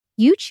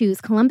You choose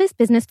Columbus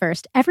Business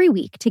First every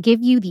week to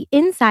give you the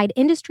inside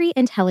industry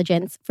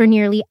intelligence for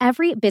nearly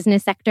every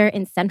business sector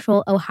in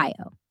Central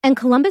Ohio. And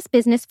Columbus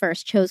Business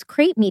First chose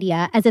Crate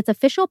Media as its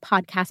official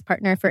podcast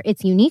partner for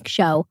its unique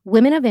show,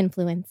 Women of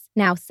Influence,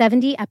 now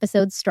 70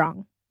 episodes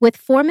strong. With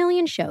 4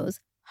 million shows,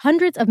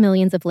 hundreds of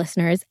millions of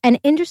listeners, and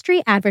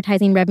industry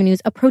advertising revenues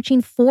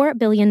approaching $4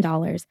 billion,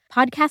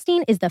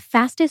 podcasting is the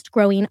fastest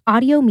growing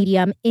audio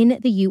medium in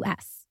the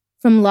U.S.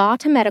 From law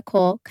to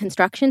medical,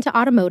 construction to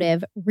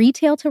automotive,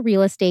 retail to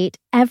real estate,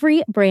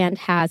 every brand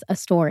has a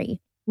story.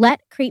 Let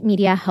Crate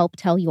Media help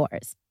tell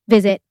yours.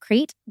 Visit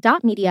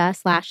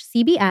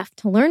crate.media/CBF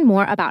to learn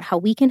more about how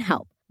we can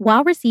help,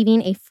 while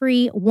receiving a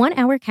free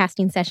 1-hour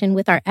casting session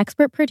with our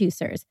expert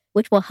producers,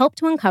 which will help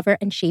to uncover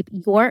and shape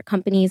your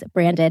company's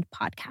branded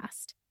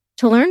podcast.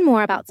 To learn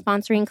more about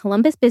sponsoring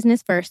Columbus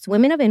Business First's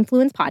Women of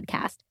Influence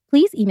podcast,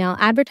 please email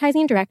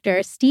Advertising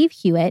Director Steve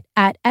Hewitt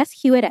at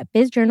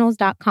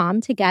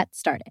shewitt@bizjournals.com to get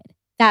started.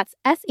 That's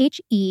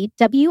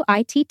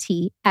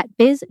SHEWITT at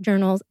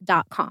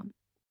bizjournals.com.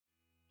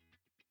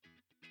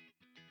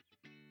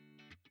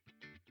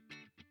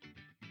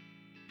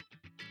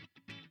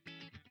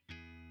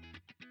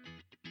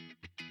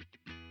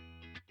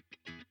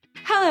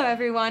 Hello,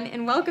 everyone,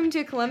 and welcome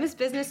to Columbus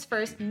Business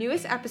First's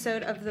newest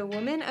episode of the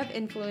Women of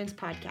Influence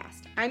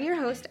podcast. I'm your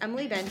host,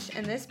 Emily Bench,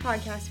 and this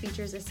podcast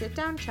features a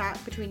sit-down chat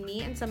between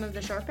me and some of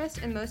the sharpest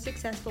and most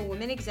successful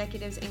women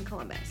executives in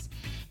Columbus.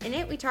 In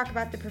it, we talk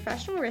about the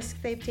professional risks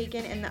they've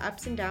taken and the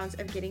ups and downs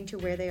of getting to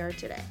where they are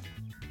today.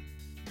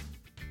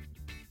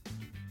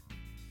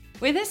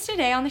 With us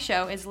today on the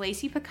show is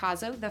Lacey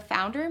Picazo, the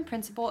founder and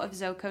principal of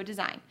Zoco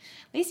Design.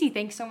 Lacey,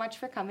 thanks so much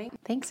for coming.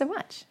 Thanks so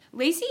much.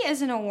 Lacey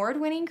is an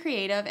award-winning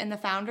creative and the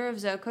founder of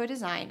Zoco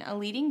Design, a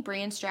leading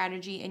brand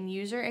strategy and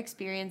user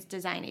experience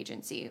design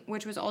agency,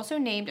 which was also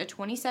named a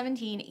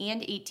 2017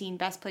 and 18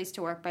 Best Place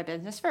to Work by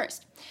Business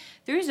First.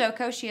 Through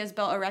Zoco, she has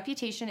built a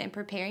reputation in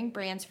preparing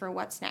brands for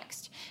what's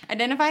next,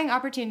 identifying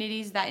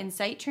opportunities that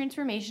incite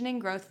transformation and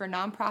growth for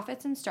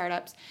nonprofits and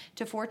startups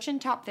to Fortune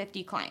Top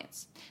 50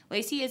 clients.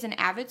 Lacey is an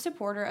avid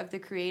supporter of the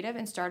creative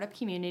and startup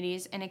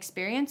communities, an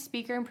experienced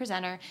speaker and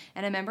presenter,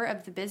 and a member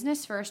of the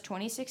Business First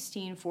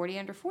 2016 40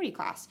 Under 40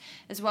 class,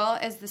 as well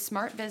as the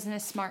Smart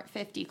Business Smart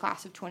 50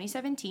 class of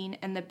 2017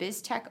 and the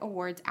BizTech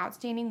Awards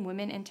Outstanding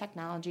Women in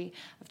Technology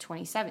of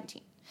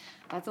 2017.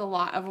 That's a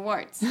lot of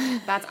awards.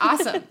 That's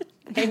awesome.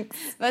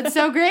 Thanks. That's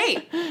so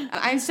great.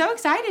 I'm so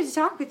excited to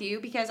talk with you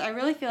because I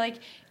really feel like,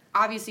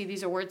 obviously,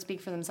 these awards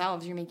speak for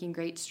themselves. You're making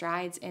great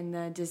strides in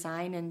the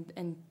design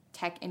and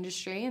tech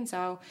industry, and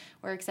so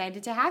we're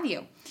excited to have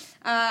you.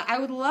 I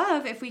would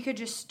love if we could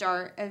just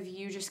start of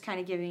you just kind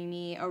of giving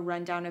me a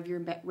rundown of your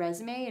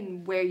resume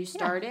and where you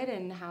started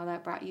and how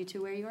that brought you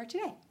to where you are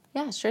today.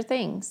 Yeah, sure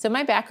thing. So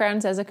my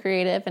background's as a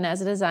creative and as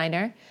a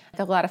designer. I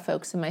have a lot of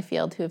folks in my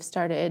field who have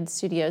started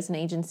studios and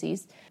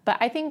agencies. But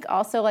I think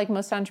also, like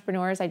most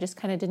entrepreneurs, I just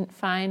kind of didn't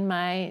find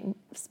my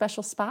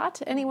special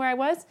spot anywhere I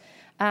was.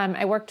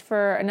 I worked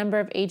for a number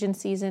of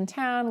agencies in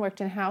town,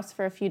 worked in-house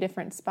for a few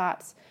different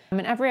spots.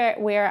 And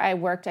everywhere I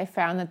worked, I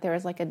found that there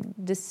was like a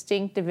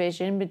distinct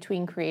division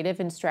between creative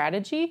and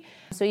strategy.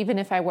 So even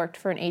if I worked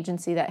for an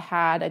agency that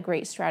had a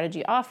great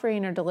strategy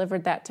offering or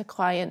delivered that to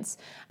clients,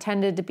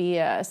 tended to be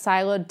a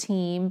siloed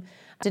team,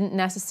 didn't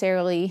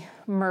necessarily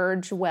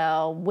merge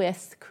well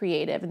with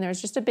creative. And there was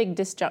just a big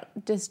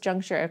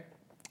disjuncture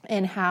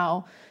in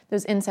how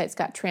those insights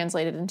got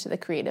translated into the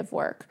creative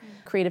work.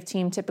 Creative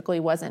team typically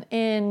wasn't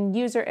in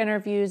user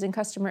interviews and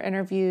customer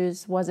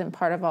interviews, wasn't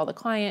part of all the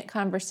client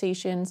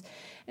conversations.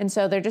 And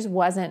so there just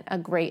wasn't a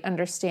great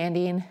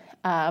understanding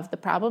of the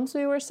problems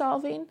we were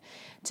solving,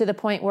 to the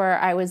point where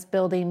I was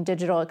building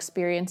digital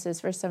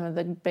experiences for some of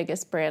the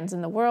biggest brands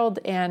in the world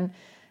and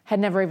had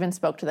never even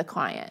spoke to the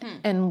client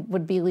and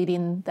would be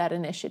leading that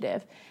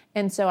initiative.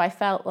 And so I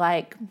felt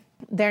like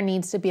there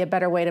needs to be a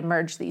better way to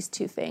merge these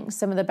two things.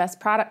 Some of the best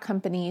product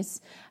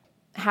companies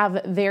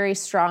have very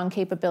strong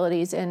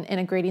capabilities in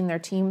integrating their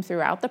team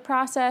throughout the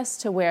process,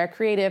 to where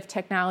creative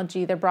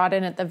technology, they're brought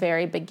in at the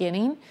very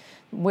beginning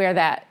where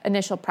that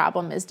initial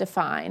problem is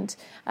defined,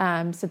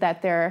 so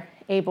that they're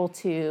able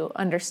to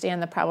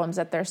understand the problems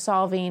that they're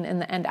solving and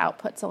the end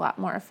output's a lot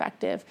more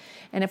effective.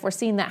 And if we're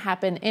seeing that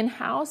happen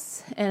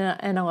in-house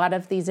in a lot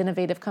of these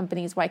innovative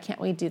companies, why can't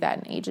we do that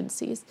in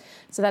agencies?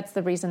 So that's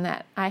the reason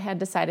that I had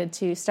decided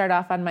to start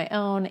off on my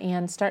own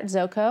and start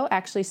Zoco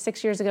actually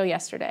 6 years ago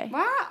yesterday.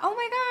 Wow. Oh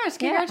my gosh.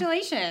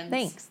 Congratulations. Yeah.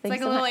 Thanks. It's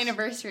like a little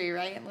anniversary,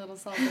 right? A little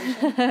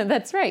celebration.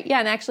 That's right. Yeah.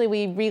 And actually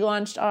we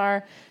relaunched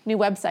our new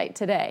website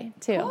today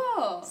too.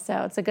 Cool.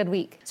 So it's a good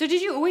week. So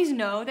did you always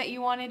know that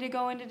you wanted to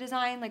go into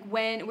design? Like,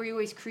 when were you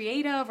always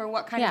creative, or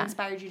what kind of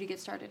inspired you to get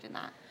started in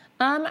that?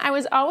 I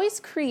was always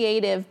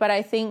creative, but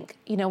I think,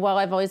 while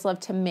I've always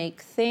loved to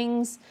make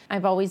things,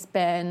 I've always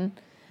been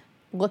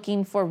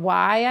looking for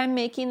why I'm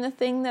making the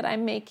thing that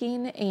I'm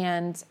making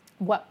and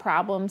what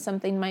problem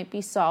something might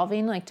be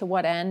solving, like to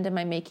what end am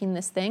I making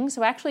this thing.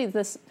 So actually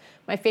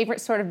my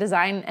favorite sort of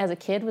design as a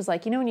kid was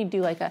like, when you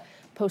do like a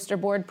poster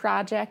board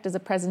project as a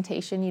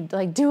presentation. You'd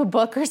like do a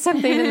book or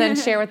something and then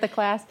share with the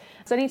class.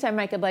 So anytime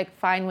I could like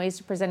find ways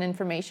to present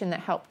information that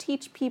help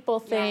teach people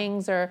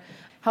things or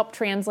help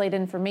translate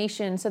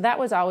information. So that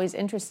was always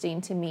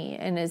interesting to me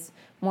and is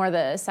more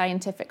the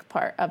scientific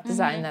part of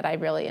design that I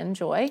really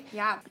enjoy.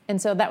 Yeah. And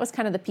so that was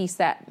kind of the piece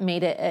that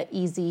made it an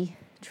easy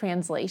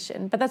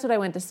translation. But that's what I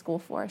went to school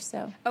for.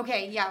 So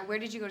Okay, yeah. Where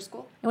did you go to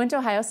school? I went to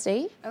Ohio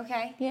State.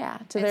 Okay. Yeah,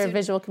 to And their so-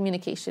 visual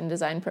communication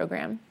design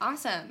program.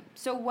 Awesome.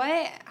 So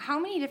how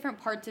many different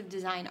parts of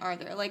design are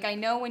there? Like, I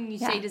know when you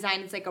say design,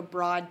 it's like a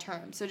broad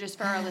term. So just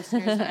for our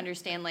listeners to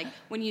understand, like,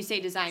 when you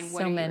say design,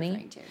 what are you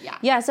referring to? Yeah.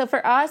 Yeah, so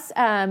for us,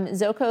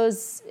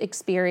 Zoco's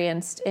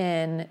experienced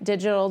in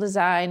digital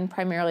design,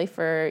 primarily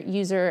for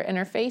user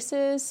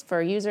interfaces,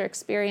 for user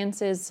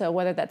experiences. So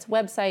whether that's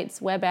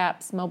websites, web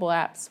apps, mobile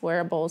apps,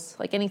 wearables,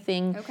 like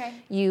anything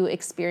you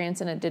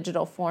experience in a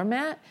digital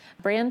format.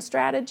 Brand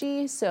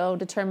strategy, so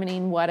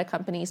determining what a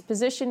company's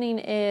positioning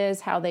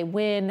is, how they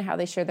win, how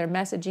they share their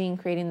messaging,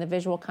 creating the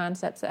visual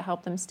concepts that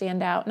help them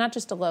stand out, not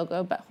just a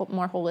logo, but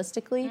more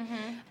holistically.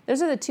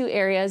 Those are the two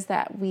areas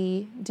that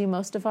we do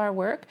most of our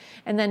work.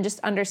 And then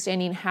just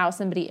understanding how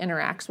somebody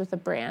interacts with a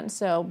brand,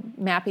 so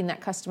mapping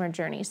that customer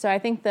journey. So I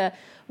think the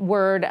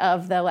word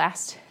of the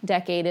last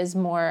decade is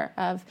more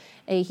of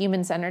a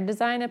human-centered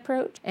design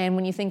approach. And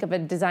when you think of a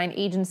design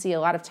agency,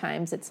 a lot of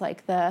times it's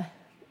like the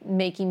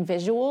making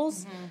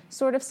visuals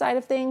sort of side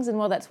of things. And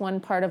while that's one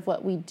part of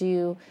what we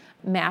do,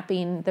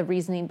 mapping the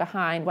reasoning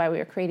behind why we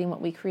are creating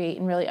what we create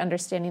and really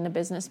understanding the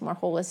business more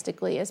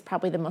holistically is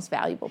probably the most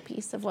valuable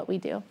piece of what we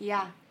do.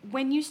 Yeah.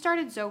 When you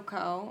started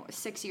Zoco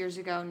 6 years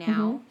ago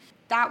now,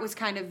 that was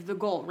kind of the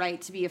goal,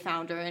 right? To be a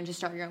founder and to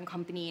start your own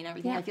company and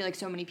everything. Yeah. I feel like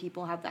so many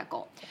people have that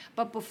goal.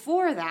 But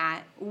before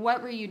that,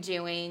 what were you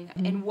doing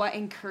and what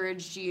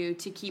encouraged you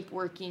to keep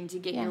working to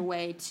get your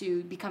way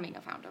to becoming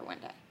a founder one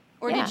day?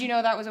 Or did you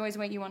know that was always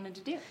what you wanted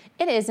to do?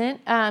 It isn't.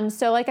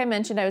 So like I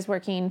mentioned, I was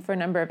working for a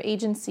number of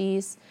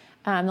agencies.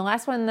 The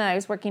last one that I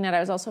was working at, I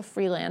was also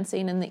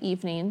freelancing in the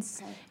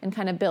evenings and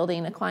kind of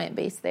building a client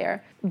base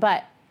there.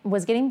 But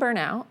was getting burnt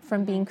out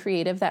from being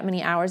creative that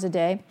many hours a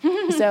day.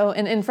 So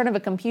in front of a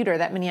computer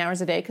that many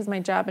hours a day, because my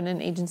job in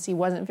an agency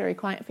wasn't very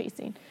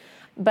client-facing.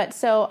 But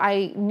so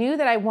I knew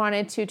that I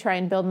wanted to try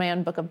and build my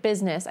own book of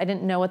business. I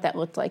didn't know what that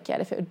looked like yet,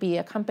 if it would be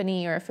a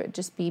company or if it would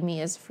just be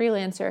me as a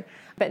freelancer.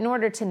 But in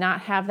order to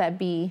not have that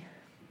be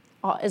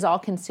as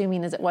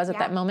all-consuming as it was at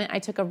that moment, I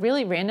took a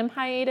really random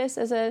hiatus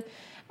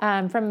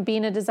from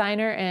being a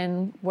designer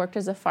and worked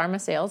as a pharma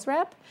sales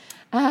rep.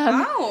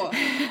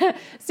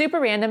 Super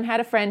random. Had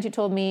a friend who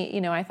told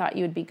me, I thought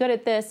you would be good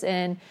at this,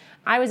 and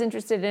I was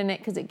interested in it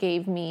because it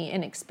gave me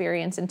an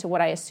experience into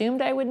what I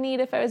assumed I would need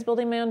if I was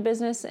building my own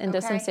business and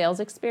some sales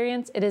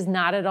experience. It is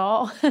not at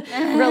all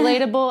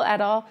relatable at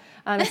all.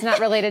 It's not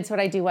related to what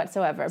I do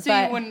whatsoever. So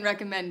you wouldn't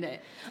recommend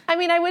it? I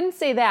mean, I wouldn't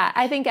say that.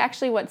 I think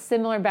actually what's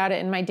similar about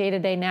it in my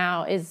day-to-day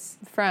now is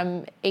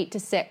from 8 to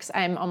 6,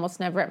 I'm almost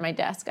never at my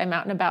desk. I'm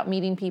out and about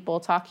meeting people,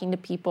 talking to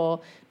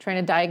people, trying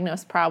to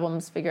diagnose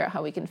problems, figure out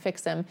how we can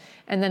fix them.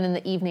 And then in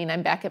the evening,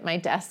 I'm back at my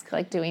desk,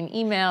 like doing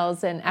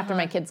emails and after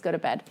my kids go to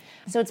bed.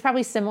 So it's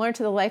probably similar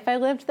to the life I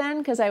lived then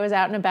because I was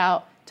out and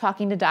about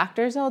talking to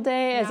doctors all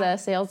day as a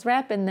sales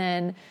rep, and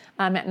then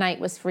at night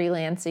was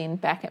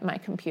freelancing back at my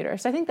computer.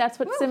 So I think that's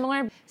what's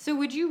similar. So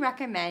would you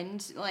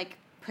recommend like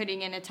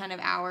putting in a ton of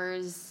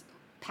hours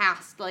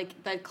past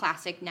like the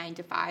classic 9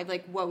 to 5?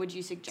 Like what would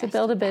you suggest? To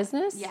build a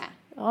business? Yeah.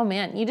 Oh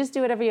man, you just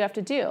do whatever you have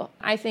to do.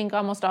 I think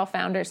almost all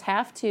founders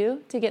have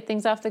to get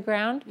things off the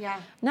ground.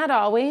 Yeah. Not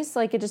always,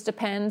 like it just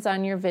depends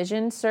on your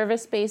vision.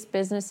 Service-based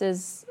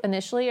businesses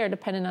initially are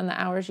dependent on the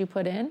hours you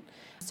put in.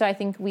 So I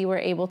think we were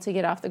able to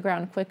get off the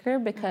ground quicker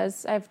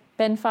because I've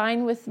been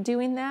fine with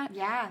doing that.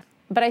 Yeah.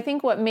 But I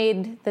think what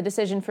made the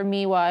decision for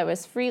me while I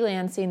was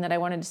freelancing that I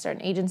wanted to start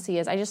an agency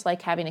is I just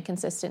like having a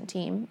consistent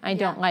team. I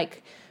don't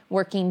like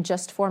working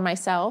just for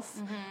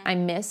myself. I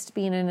missed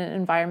being in an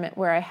environment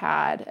where I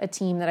had a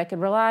team that I could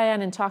rely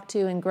on and talk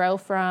to and grow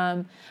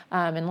from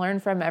and learn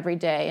from every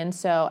day. And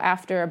so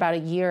after about a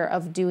year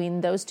of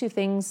doing those two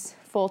things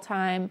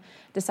full-time,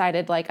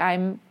 decided like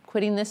I'm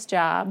quitting this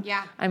job.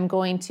 Yeah. I'm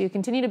going to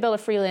continue to build a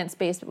freelance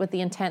base but with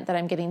the intent that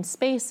I'm getting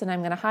space and I'm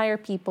going to hire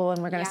people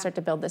and we're going to start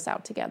to build this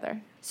out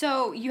together.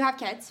 So you have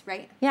kids,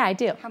 right? Yeah, I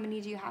do. How many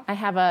do you have? I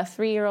have a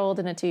 3-year-old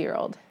and a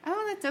 2-year-old.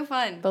 Oh, that's so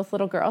fun. Both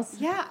little girls.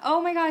 Yeah. Oh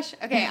my gosh.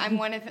 Okay, I'm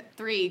one of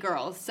 3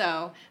 girls,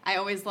 so I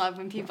always love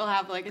when people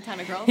have like a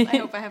ton of girls. I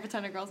hope I have a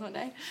ton of girls one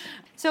day.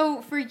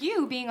 So for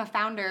you, being a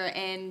founder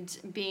and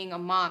being a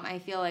mom, I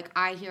feel like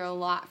I hear a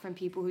lot from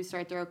people who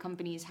start their own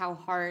companies how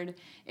hard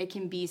it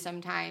can be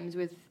sometimes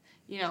with,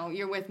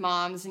 you're with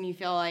moms and you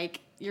feel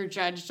like you're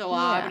judged a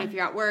lot, but if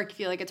you're at work, you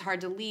feel like it's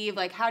hard to leave.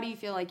 Like, how do you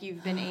feel like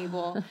you've been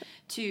able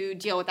to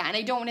deal with that? And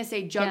I don't want to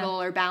say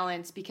juggle or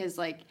balance because,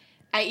 like,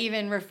 I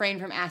even refrain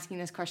from asking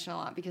this question a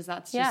lot because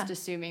that's just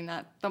assuming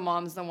that the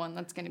mom's the one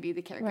that's going to be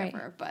the caregiver.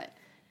 Right. But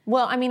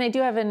Well, I mean, I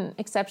do have an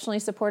exceptionally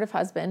supportive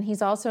husband.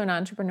 He's also an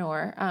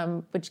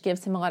entrepreneur, which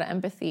gives him a lot of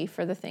empathy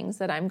for the things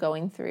that I'm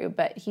going through.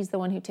 But he's the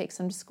one who takes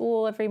them to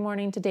school every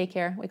morning, to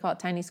daycare. We call it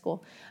tiny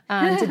school.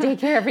 To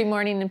daycare every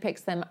morning and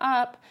picks them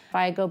up. If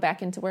I go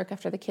back into work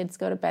after the kids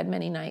go to bed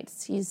many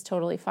nights, he's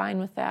totally fine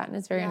with that and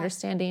is very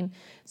understanding.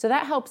 So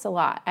that helps a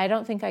lot. I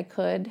don't think I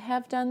could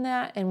have done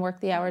that and work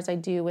the hours I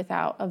do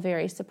without a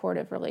very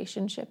supportive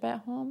relationship at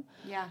home.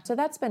 Yeah. So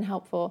that's been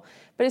helpful.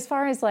 But as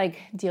far as like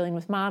dealing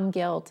with mom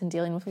guilt and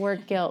dealing with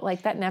work guilt,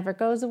 like that never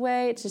goes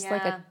away. It's just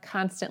like a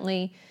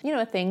constantly,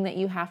 a thing that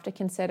you have to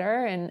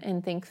consider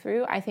and think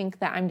through. I think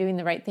that I'm doing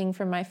the right thing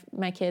for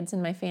my kids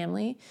and my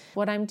family,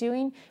 what I'm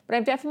doing. But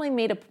I've definitely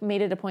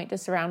made it a point to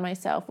surround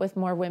myself with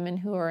more women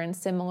who are in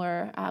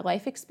similar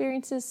life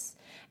experiences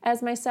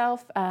as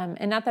myself.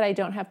 And not that I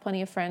don't have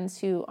plenty of friends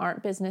who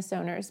aren't business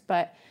owners,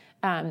 but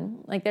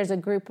like there's a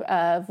group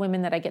of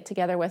women that I get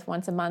together with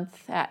once a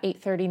month at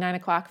 8:30, 9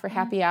 o'clock for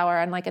happy hour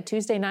on like a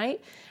Tuesday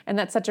night. And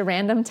that's such a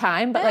random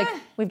time, but like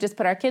we've just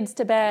put our kids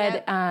to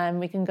bed.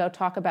 We can go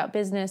talk about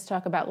business,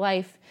 talk about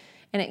life.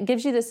 And it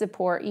gives you the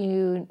support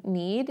you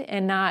need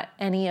and not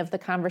any of the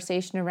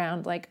conversation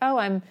around like, oh,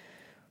 I'm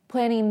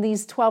planning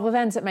these 12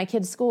 events at my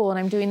kid's school and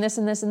I'm doing this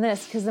and this and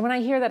this. Because when I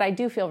hear that, I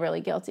do feel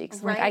really guilty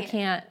because like I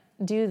can't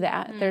do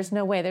that. There's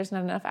no way. There's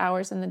not enough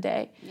hours in the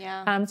day.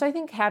 Yeah. So I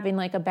think having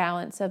like a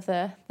balance of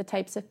the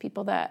types of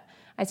people that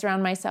I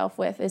surround myself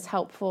with is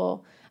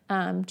helpful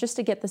just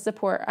to get the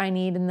support I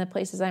need in the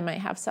places I might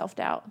have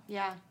self-doubt.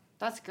 Yeah,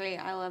 that's great.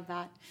 I love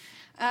that.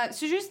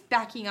 So just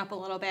backing up a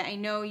little bit, I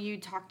know you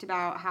talked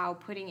about how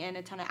putting in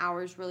a ton of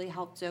hours really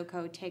helped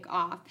ZoCo take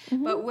off,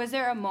 but was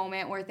there a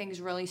moment where things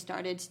really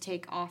started to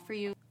take off for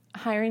you?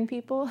 Hiring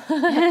people.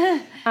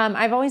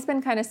 I've always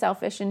been kind of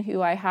selfish in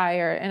who I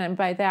hire, and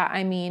by that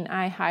I mean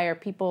I hire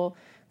people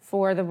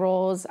for the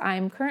roles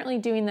I'm currently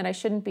doing that I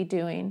shouldn't be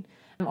doing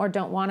or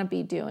don't want to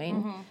be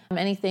doing.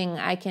 Anything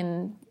I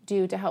can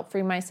do to help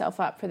free myself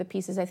up for the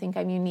pieces I think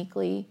I'm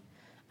uniquely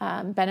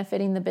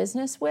benefiting the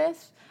business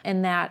with,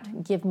 and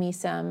that give me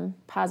some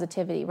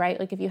positivity, right?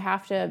 Like if you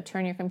have to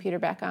turn your computer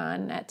back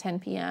on at 10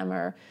 p.m.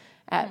 or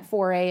at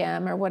 4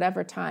 a.m. or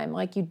whatever time,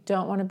 like you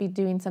don't want to be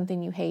doing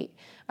something you hate.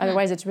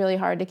 Otherwise, it's really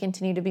hard to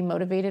continue to be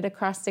motivated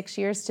across 6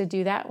 years to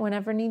do that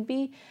whenever need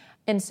be.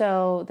 And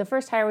so the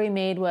first hire we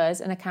made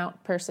was an account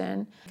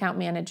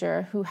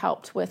manager who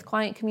helped with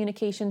client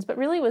communications, but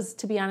really was,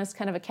 to be honest,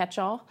 kind of a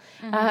catch-all.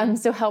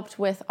 So helped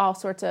with all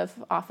sorts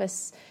of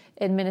office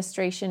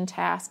administration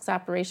tasks,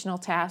 operational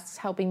tasks,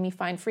 helping me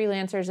find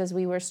freelancers as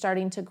we were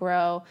starting to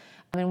grow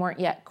and weren't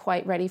yet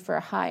quite ready for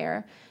a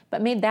hire.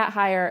 But made that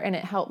hire, and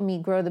it helped me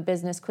grow the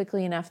business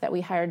quickly enough that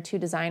we hired 2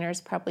 designers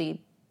probably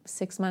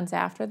 6 months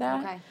after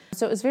that. Okay.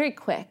 So it was very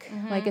quick.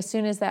 Like as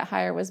soon as that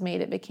hire was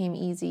made, it became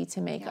easy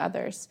to make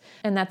others.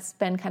 And that's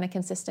been kind of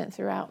consistent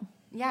throughout.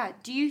 Yeah.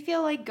 Do you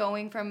feel like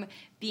going from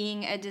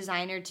being a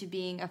designer to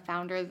being a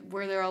founder,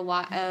 were there a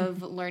lot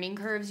of learning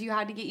curves you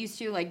had to get used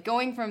to? Like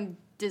going from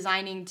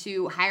designing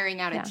to hiring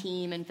out a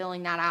team and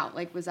filling that out,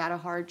 like was that a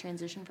hard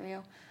transition for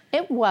you?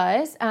 It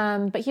was,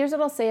 but here's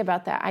what I'll say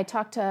about that. I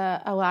talk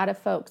to a lot of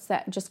folks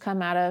that just come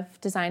out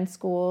of design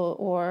school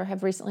or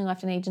have recently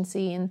left an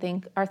agency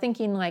and are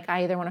thinking like,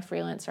 I either want to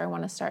freelance or I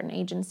want to start an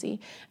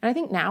agency. And I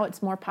think now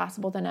it's more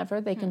possible than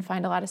ever. They can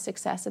find a lot of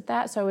success at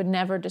that, so I would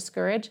never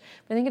discourage.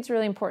 But I think it's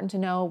really important to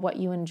know what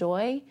you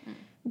enjoy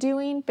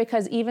doing,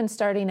 because even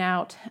starting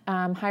out,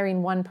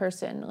 hiring one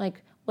person,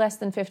 like less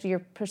than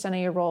 50% of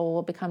your role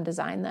will become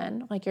design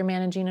then. Like you're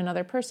managing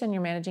another person,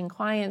 you're managing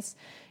clients,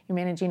 you're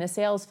managing a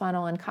sales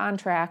funnel and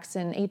contracts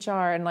and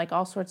HR and like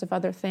all sorts of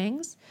other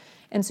things.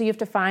 And so you have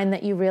to find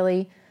that you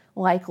really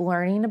like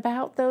learning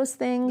about those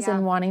things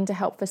and wanting to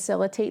help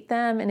facilitate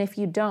them. And if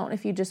you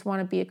just want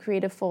to be a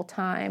creative full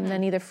time,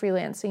 then either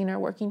freelancing or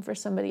working for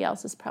somebody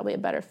else is probably a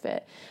better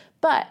fit.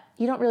 But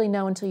you don't really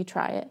know until you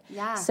try it.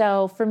 Yeah.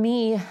 So for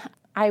me,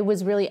 I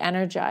was really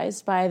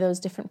energized by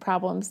those different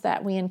problems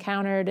that we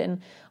encountered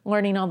and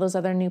learning all those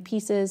other new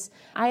pieces.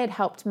 I had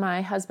helped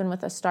my husband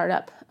with a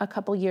startup a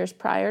couple years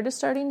prior to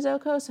starting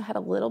ZoCo, so had a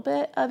little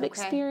bit of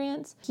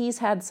experience. He's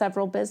had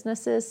several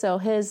businesses, so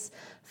his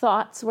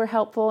thoughts were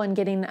helpful in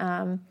getting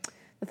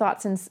the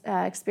thoughts and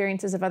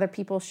experiences of other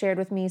people shared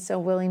with me so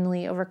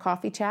willingly over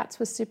coffee chats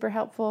was super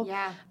helpful.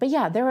 Yeah. But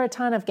yeah, there were a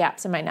ton of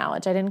gaps in my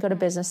knowledge. I didn't go to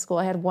business school.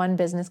 I had one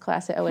business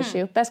class at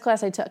OSU. Best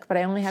class I took, but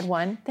I only had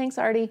one. Thanks,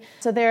 Artie.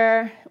 So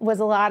there was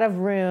a lot of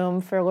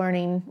room for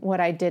learning what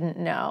I didn't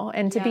know.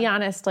 And to be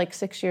honest, like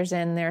 6 years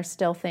in, there are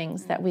still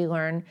things that we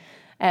learn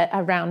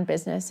around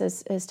business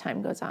as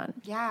time goes on.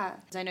 Yeah.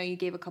 I know you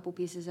gave a couple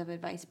pieces of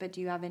advice, but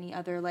do you have any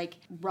other like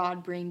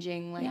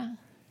broad-ranging, like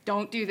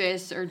don't do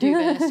this or do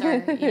this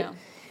or, you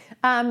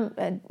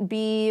know?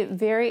 Be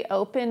very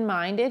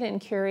open-minded and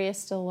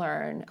curious to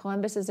learn.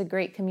 Columbus is a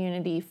great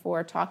community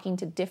for talking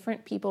to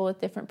different people with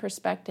different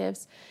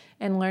perspectives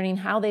and learning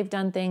how they've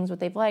done things, what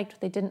they've liked, what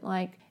they didn't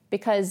like.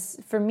 Because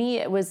for me,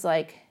 it was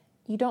like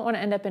you don't want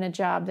to end up in a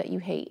job that you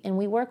hate. And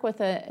we work with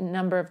a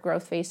number of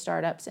growth phase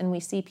startups, and we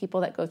see people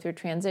that go through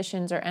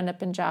transitions or end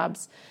up in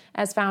jobs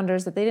as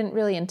founders that they didn't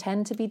really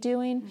intend to be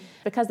doing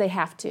because they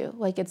have to.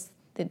 Like it's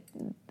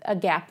a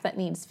gap that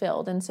needs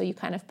filled. And so you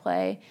kind of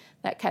play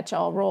that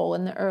catch-all role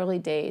in the early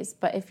days.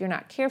 But if you're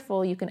not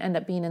careful, you can end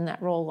up being in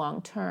that role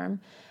long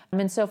term.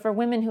 And so for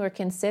women who are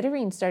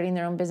considering starting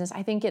their own business,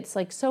 I think it's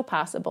like so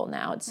possible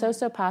now. It's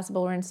so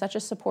possible. We're in such a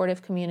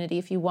supportive community.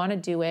 If you want to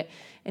do it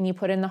and you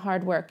put in the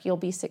hard work, you'll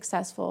be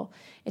successful.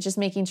 It's just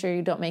making sure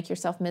you don't make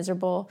yourself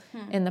miserable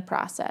in the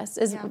process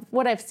is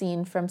what I've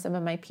seen from some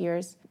of my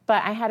peers.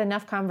 But I had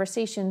enough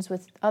conversations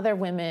with other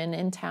women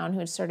in town who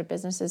had started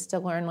businesses to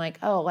learn like,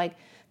 oh, like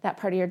that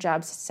part of your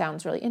job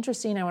sounds really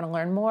interesting. I want to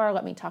learn more.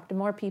 Let me talk to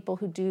more people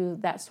who do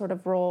that sort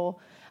of role.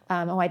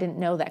 I didn't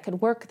know that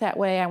could work that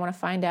way. I want to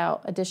find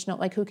out additional,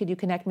 like who could you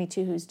connect me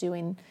to who's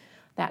doing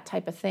that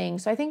type of thing.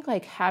 So I think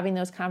like having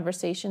those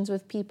conversations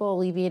with people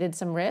alleviated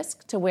some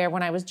risk to where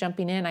when I was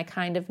jumping in, I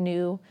kind of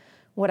knew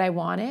what I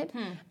wanted,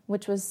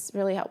 which was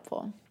really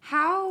helpful.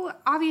 How,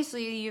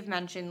 obviously you've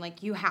mentioned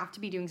like you have to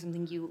be doing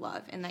something you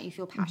love and that you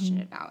feel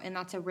passionate about, and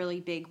that's a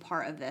really big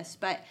part of this,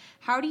 but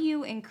how do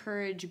you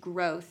encourage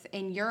growth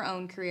in your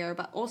own career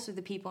but also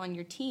the people on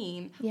your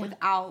team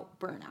without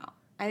burnout?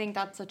 I think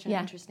that's such an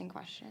interesting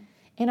question.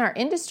 In our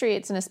industry,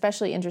 it's an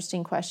especially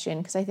interesting question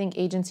because I think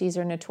agencies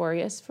are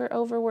notorious for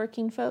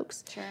overworking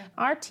folks. Sure.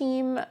 Our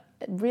team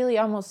really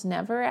almost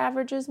never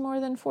averages more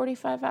than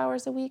 45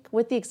 hours a week,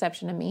 with the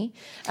exception of me.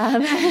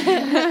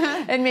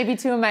 And maybe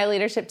two of my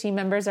leadership team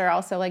members are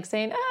also like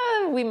saying,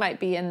 we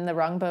might be in the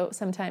wrong boat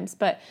sometimes.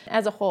 But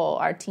as a whole,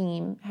 our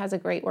team has a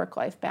great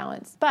work-life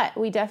balance. But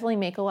we definitely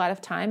make a lot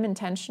of time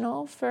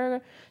intentional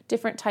for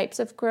different types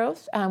of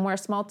growth. We're a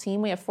small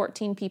team. We have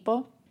 14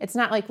 people. It's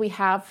not like we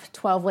have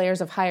 12 layers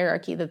of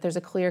hierarchy, that there's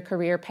a clear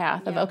career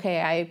path of, okay,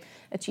 I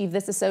achieve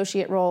this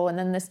associate role and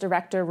then this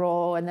director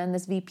role and then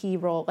this VP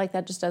role. Like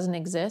that just doesn't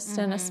exist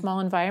in a small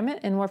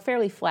environment. And we're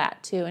fairly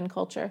flat too in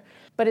culture.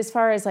 But as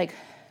far as like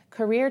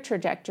career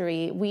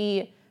trajectory,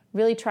 we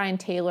really try and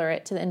tailor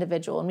it to the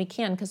individual. And we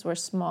can because we're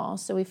small.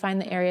 So we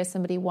find the area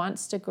somebody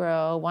wants to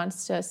grow,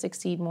 wants to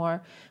succeed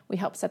more. We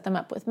help set them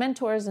up with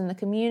mentors in the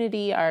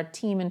community. Our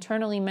team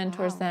internally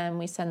mentors them.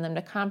 We send them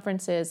to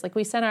conferences. Like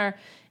we sent our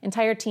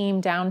entire team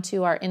down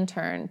to our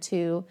intern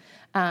to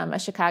a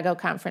Chicago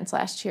conference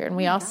last year. And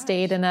we all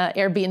stayed in an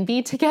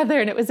Airbnb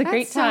together, and it was a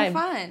great time.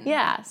 That's so fun.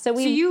 Yeah. So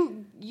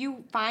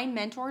you find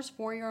mentors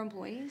for your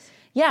employees?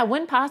 Yeah,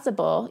 when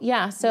possible.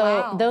 Yeah,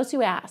 so those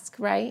who ask,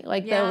 right?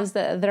 Like those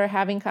that are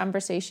having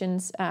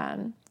conversations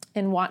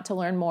and want to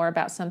learn more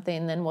about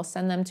something, then we'll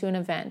send them to an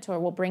event, or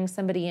we'll bring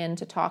somebody in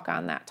to talk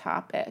on that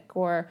topic.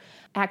 Or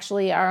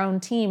actually our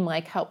own team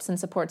like helps and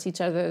supports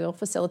each other. They'll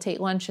facilitate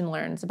lunch and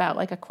learns about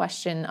like a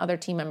question other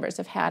team members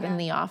have had in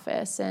the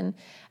office, and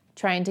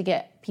trying to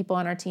get people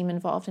on our team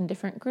involved in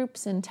different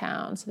groups in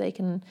town so they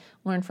can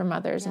learn from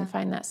others and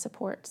find that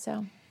support.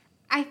 So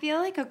I feel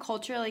like a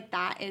culture like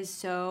that is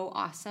so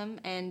awesome.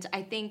 And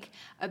I think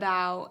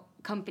about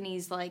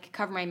companies like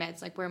Cover My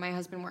Meds, like where my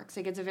husband works.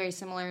 Like it's a very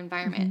similar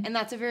environment. And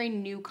that's a very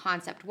new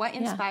concept. What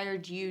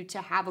inspired you to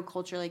have a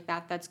culture like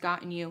that that's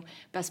gotten you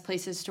best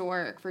places to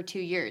work for 2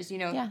 years? You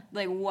know,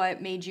 like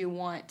what made you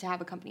want to have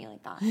a company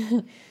like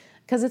that?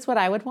 Because it's what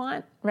I would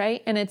want,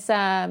 right? And it's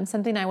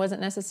something I wasn't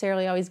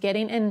necessarily always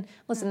getting. And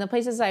listen, the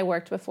places I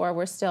worked before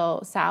were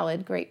still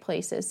solid, great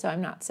places. So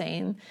I'm not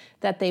saying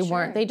that they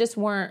weren't. They just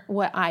weren't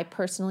what I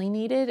personally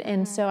needed.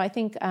 And so I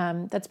think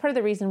that's part of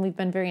the reason we've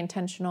been very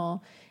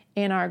intentional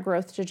in our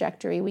growth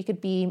trajectory. We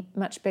could be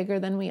much bigger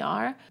than we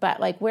are, but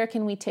like where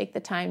can we take the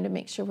time to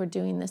make sure we're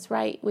doing this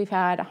right? We've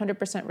had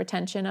 100%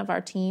 retention of our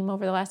team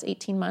over the last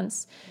 18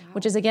 months,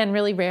 which is again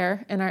really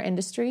rare in our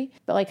industry.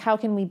 But like how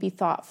can we be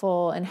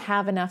thoughtful and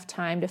have enough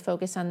time to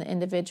focus on the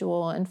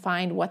individual and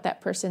find what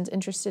that person's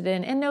interested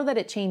in, and know that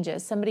it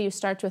changes. Somebody who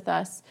starts with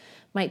us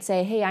might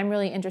say, hey, I'm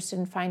really interested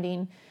in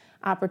finding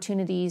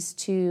opportunities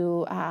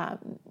to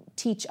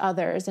teach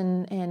others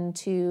and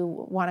to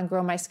want to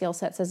grow my skill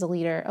sets as a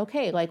leader.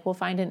 Okay, like we'll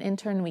find an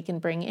intern we can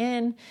bring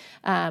in.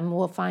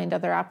 We'll find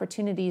other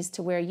opportunities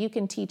to where you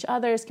can teach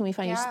others. Can we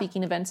find you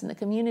speaking events in the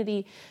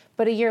community?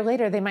 But a year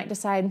later, they might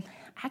decide,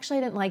 actually,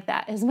 I didn't like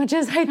that as much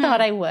as I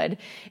thought I would.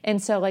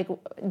 And so like,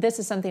 this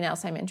is something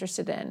else I'm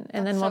interested in.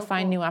 And then we'll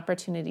find new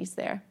opportunities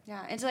there.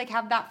 Yeah, and to like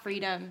have that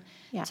freedom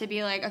to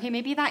be like, okay,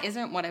 maybe that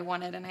isn't what I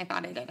wanted and I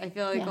thought I did. I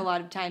feel like a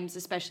lot of times,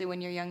 especially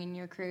when you're young in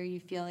your career, you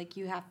feel like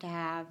you have to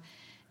have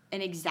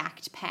an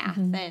exact path.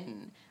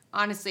 And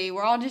honestly,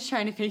 we're all just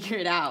trying to figure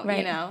it out,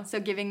 you know? So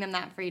giving them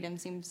that freedom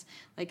seems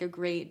like a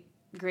great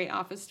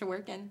office to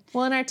work in.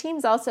 Well, and our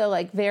team's also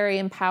like very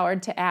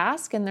empowered to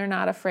ask, and they're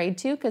not afraid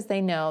to because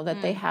they know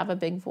that they have a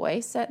big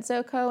voice at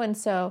ZoCo. And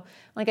so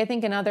like I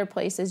think in other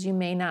places you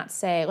may not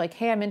say like,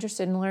 hey, I'm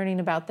interested in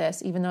learning about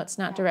this, even though it's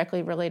not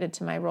directly related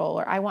to my role,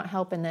 or I want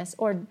help in this,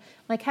 or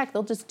like heck,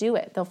 they'll just do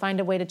it. They'll find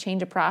a way to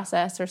change a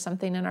process or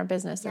something in our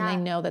business and they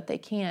know that they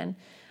can.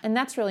 And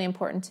that's really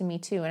important to me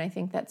too. And I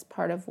think that's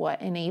part of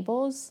what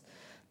enables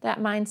that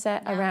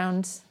mindset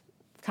around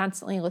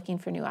constantly looking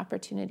for new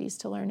opportunities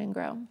to learn and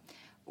grow.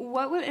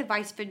 What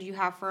advice would you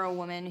have for a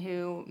woman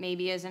who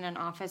maybe is in an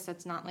office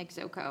that's not like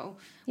ZoCo,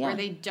 where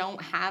they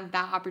don't have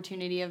that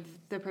opportunity of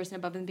the person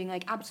above them being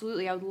like,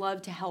 absolutely, I would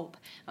love to help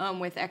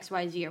with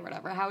XYZ or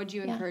whatever? How would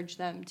you encourage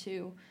them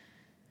to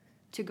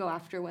go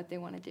after what they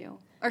want to do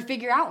or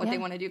figure out what they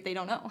want to do if they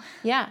don't know?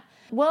 Yeah.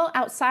 Well,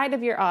 outside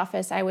of your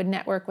office, I would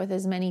network with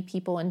as many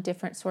people in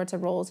different sorts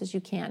of roles as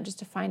you can, just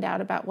to find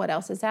out about what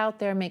else is out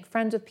there, make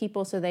friends with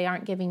people so they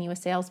aren't giving you a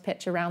sales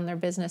pitch around their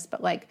business,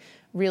 but like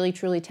really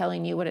truly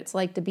telling you what it's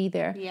like to be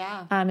there.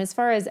 Yeah. As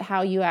far as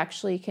how you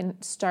actually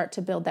can start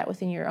to build that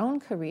within your own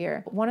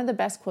career, one of the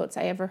best quotes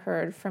I ever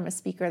heard from a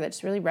speaker that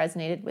just really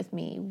resonated with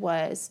me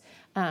was,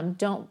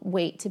 don't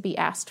wait to be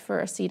asked for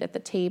a seat at the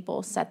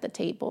table, set the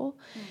table.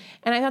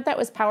 And I thought that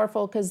was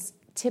powerful because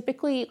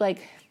typically,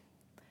 like,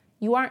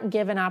 you aren't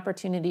given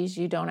opportunities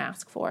you don't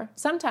ask for.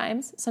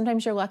 Sometimes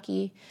you're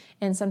lucky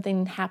and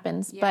something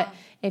happens. Yeah. But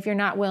if you're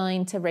not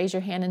willing to raise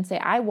your hand and say,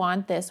 I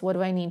want this, what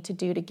do I need to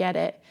do to get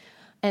it?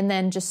 And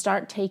then just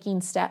start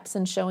taking steps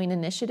and showing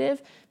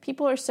initiative.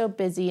 People are so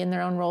busy in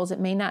their own roles.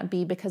 It may not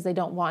be because they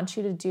don't want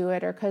you to do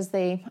it or because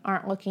they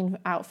aren't looking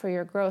out for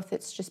your growth.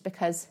 It's just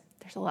because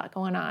there's a lot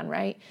going on,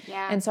 right?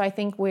 Yeah. And so I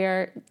think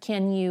where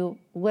can you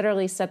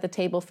literally set the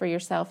table for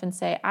yourself and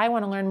say, I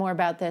want to learn more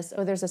about this,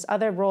 or there's this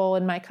other role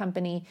in my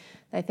company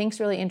that I think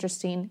is really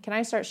interesting. Can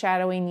I start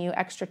shadowing you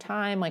extra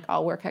time? Like,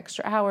 I'll work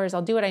extra hours.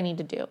 I'll do what I need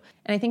to do.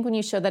 And I think when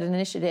you show that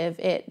initiative,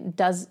 it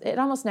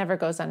almost never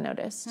goes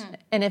unnoticed.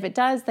 And if it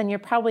does, then you're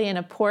probably in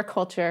a poor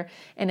culture.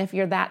 And if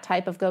you're that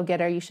type of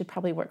go-getter, you should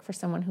probably work for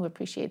someone who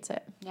appreciates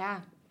it.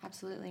 Yeah,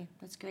 absolutely.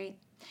 That's great.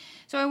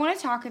 So I want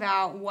to talk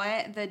about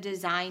what the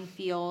design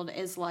field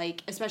is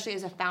like, especially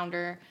as a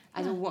founder,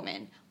 as a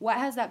woman. What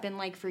has that been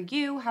like for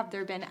you? Have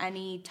there been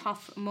any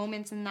tough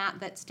moments in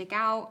that stick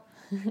out?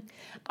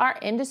 Our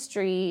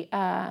industry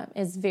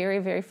is very,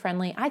 very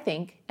friendly, I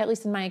think, at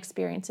least in my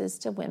experiences,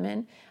 to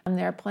women.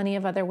 There are plenty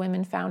of other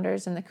women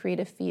founders in the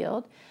creative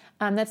field.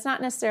 That's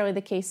not necessarily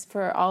the case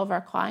for all of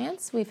our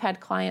clients. We've had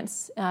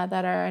clients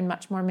that are in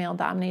much more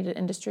male-dominated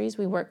industries.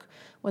 We work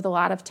with a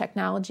lot of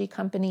technology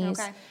companies.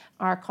 Okay.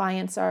 Our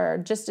clients are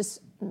just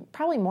as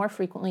probably more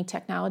frequently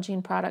technology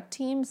and product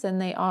teams than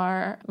they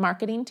are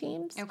marketing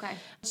teams. Okay.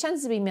 It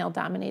tends to be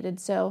male-dominated.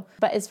 So,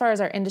 but as far as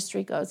our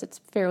industry goes, it's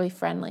fairly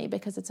friendly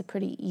because it's a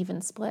pretty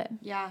even split.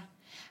 Yeah.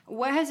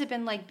 What has it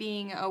been like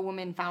being a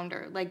woman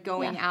founder, like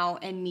going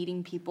out and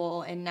meeting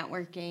people and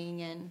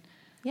networking and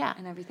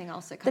everything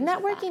else that comes The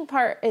with networking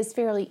part is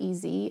fairly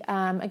easy.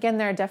 Again,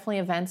 there are definitely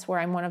events where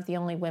I'm one of the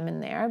only women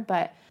there,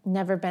 but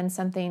never been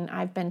something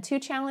I've been too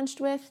challenged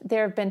with.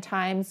 There have been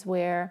times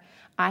where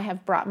I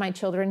have brought my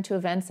children to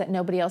events that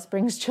nobody else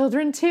brings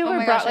children to,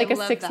 or brought like a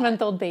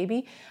 6-month-old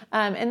baby.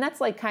 And that's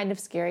like kind of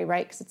scary,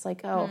 right? Because it's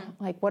like,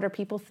 like, what are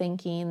people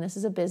thinking? This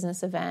is a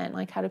business event.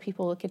 Like, how do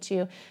people look at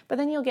you? But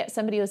then you'll get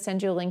somebody who will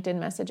send you a LinkedIn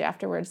message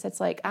afterwards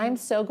that's like, I'm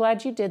so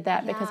glad you did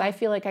that because I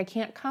feel like I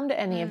can't come to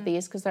any of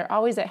these because they're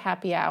always at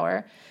happy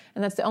hour.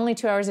 And that's the only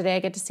 2 hours a day I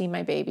get to see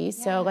my baby.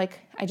 So like,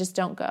 I just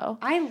don't go.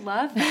 I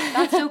love that.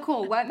 That's so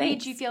cool. What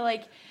made you feel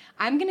like,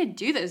 I'm going to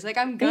do this? Like,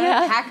 I'm going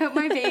to pack up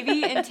my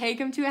baby and take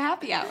him to a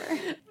happy hour.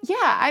 Yeah,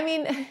 I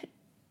mean,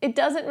 it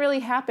doesn't really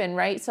happen,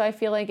 right? So I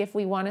feel like if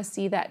we want to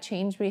see that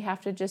change, we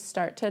have to just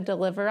start to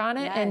deliver on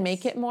it and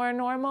make it more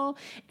normal.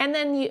 And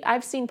then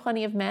I've seen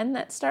plenty of men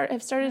that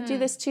have started to do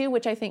this too,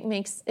 which I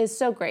think is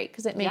so great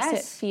because it makes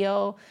it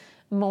feel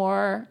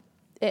more.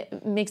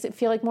 It makes it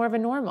feel like more of a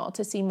normal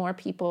to see more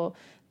people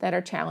that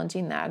are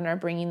challenging that and are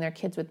bringing their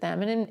kids with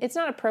them. And it's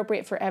not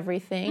appropriate for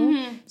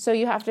everything. So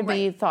you have to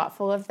be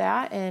thoughtful of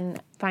that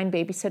and find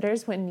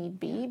babysitters when need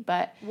be.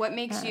 But what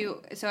makes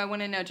you, so I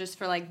want to know, just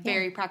for like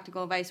very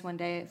practical advice one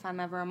day, if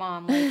I'm ever a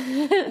mom,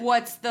 like,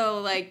 what's the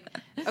like,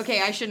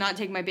 okay, I should not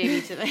take my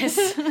baby to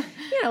this.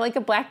 Like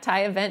a black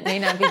tie event may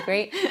not be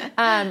great.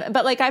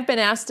 But like I've been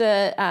asked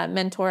to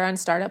mentor on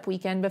Startup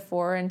Weekend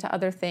before and to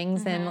other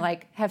things and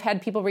like have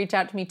had people reach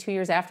out to me 2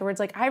 years afterwards.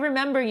 Like, I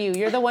remember you.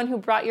 You're the one who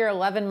brought your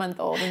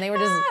 11-month-old. And they were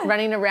just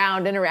running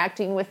around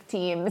interacting with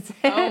teams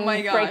and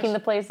breaking the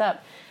place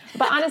up.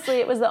 But honestly,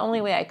 it was the only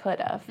way I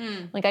could have.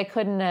 Like, I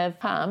couldn't have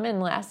come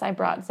unless I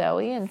brought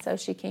Zoe, and so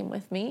she came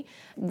with me.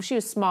 She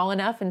was small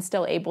enough and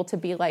still able to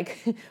be, like,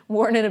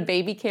 worn in a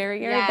baby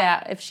carrier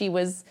that if she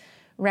was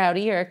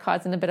rowdy or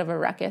causing a bit of a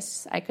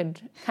ruckus, I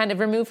could kind of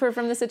remove her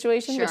from the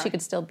situation, but she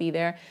could still be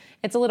there.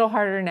 It's a little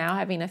harder now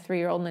having a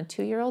 3-year-old and a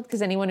 2-year-old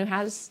because anyone who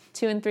has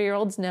 2 and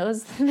 3-year-olds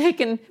knows they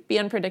can be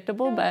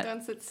unpredictable. But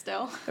don't sit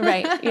still.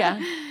 Right,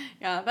 yeah.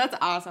 Yeah, that's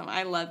awesome.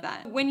 I love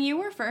that. When you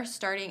were first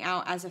starting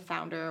out as a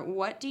founder,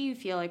 what do you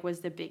feel like was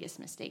the biggest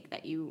mistake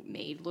that you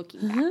made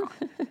looking back on?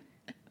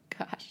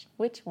 Gosh,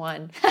 which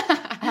one?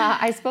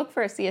 I spoke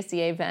for a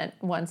CSCA event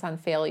once on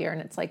failure,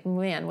 and it's like,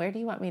 man, where do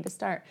you want me to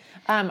start?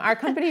 Our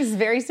company is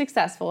very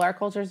successful. Our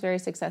culture is very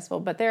successful,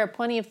 but there are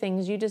plenty of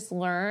things you just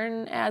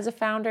learn as a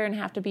founder and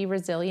have to be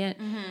resilient.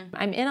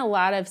 I'm in a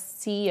lot of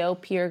CEO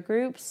peer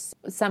groups,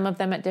 some of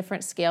them at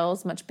different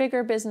scales, much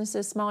bigger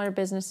businesses, smaller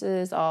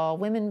businesses, all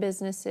women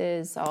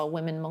businesses, all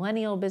women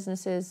millennial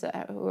businesses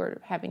who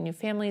are having new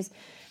families.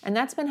 And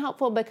that's been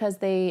helpful because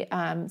they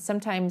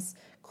sometimes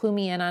clue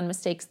me in on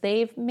mistakes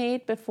they've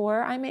made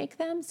before I make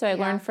them. So I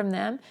learn from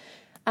them.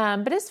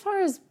 But as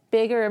far as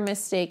bigger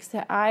mistakes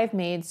that I've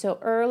made, so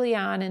early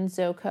on in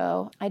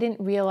ZoCo, I didn't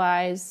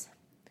realize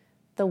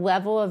the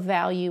level of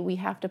value we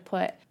have to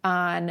put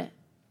on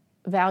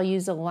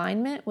values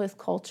alignment with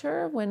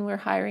culture when we're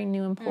hiring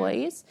new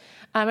employees.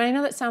 And I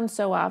know that sounds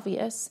so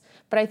obvious,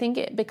 but I think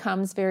it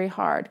becomes very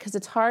hard because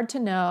it's hard to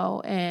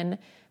know in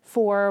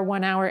 4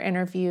 one-hour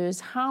interviews,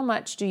 how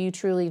much do you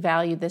truly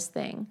value this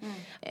thing?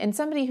 And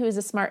somebody who's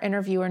a smart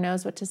interviewer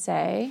knows what to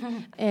say,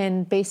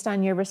 and based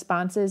on your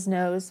responses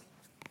knows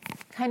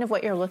kind of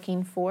what you're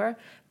looking for.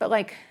 But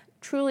like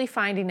truly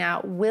finding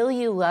out, will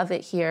you love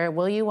it here?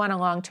 Will you want a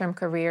long-term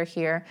career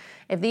here?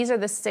 If these are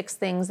the 6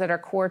 things that are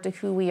core to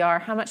who we are,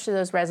 how much do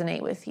those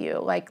resonate with you?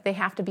 Like they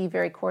have to be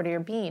very core to your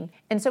being.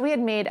 And so we had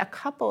made a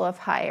couple of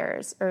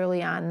hires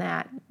early on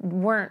that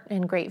weren't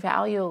in great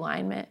value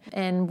alignment,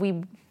 and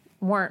we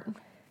weren't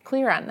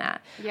clear on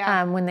that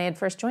when they had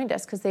first joined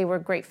us because they were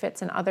great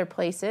fits in other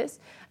places.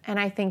 And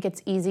I think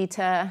it's easy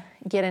to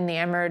get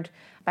enamored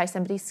by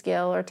somebody's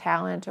skill or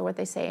talent or what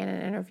they say in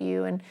an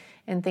interview and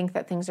think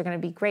that things are going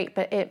to be great.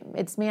 But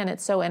it's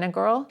so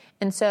integral.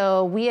 And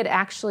so we had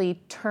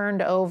actually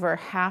turned over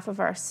half of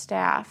our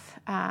staff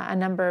a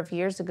number of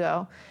years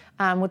ago,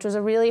 which was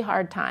a really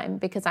hard time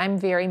because I'm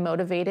very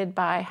motivated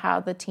by how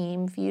the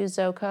team views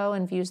ZoCo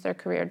and views their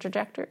career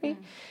trajectory.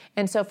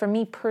 And so for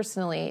me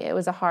personally, it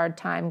was a hard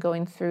time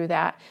going through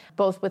that,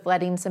 both with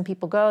letting some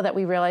people go that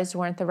we realized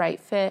weren't the right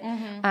fit,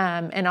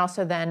 and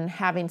also then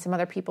having some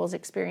other people's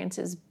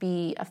experiences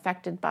be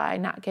affected by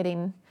not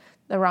getting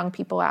the wrong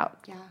people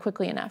out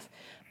quickly enough.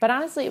 But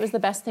honestly, it was the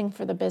best thing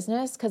for the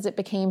business because it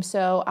became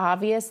so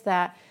obvious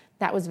that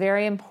was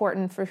very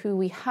important for who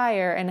we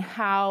hire and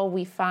how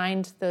we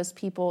find those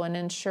people and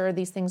ensure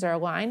these things are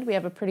aligned. We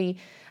have a pretty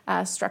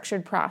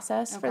structured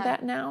process for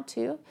that now,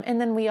 too. And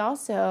then we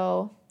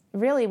also,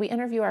 we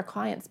interview our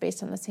clients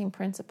based on the same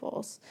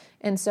principles.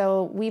 And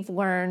so we've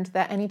learned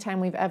that anytime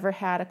we've ever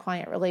had a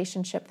client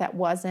relationship that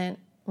wasn't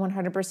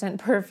 100%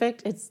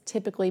 perfect, it's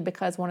typically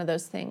because one of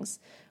those things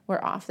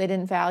were off. They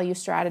didn't value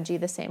strategy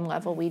the same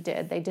level we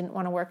did. They didn't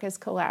want to work as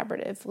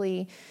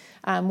collaboratively,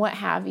 what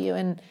have you.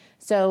 And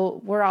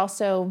so we're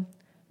also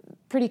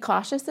pretty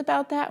cautious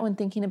about that when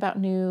thinking about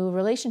new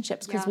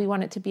relationships because we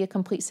want it to be a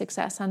complete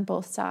success on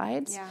both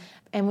sides.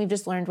 And we've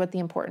just learned what the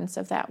importance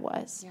of that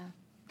was.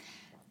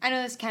 I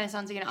know this kind of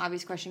sounds like an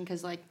obvious question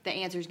because, like, the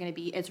answer is going to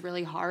be it's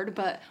really hard,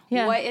 but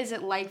what is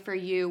it like for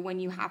you when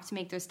you have to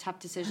make those tough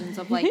decisions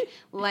of, like,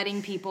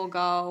 letting people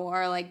go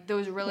or, like,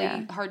 those really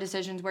hard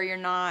decisions where you're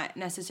not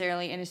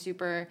necessarily in a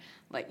super,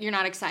 like, you're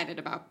not excited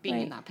about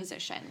being in that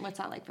position? What's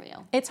that like for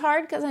you? It's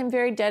hard because I'm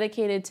very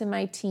dedicated to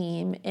my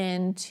team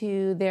and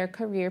to their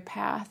career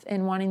path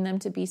and wanting them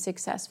to be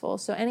successful.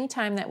 So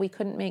anytime that we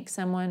couldn't make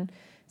someone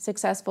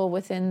successful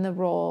within the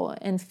role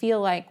and feel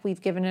like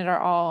we've given it our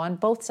all on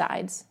both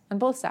sides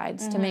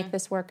to make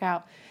this work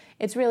out,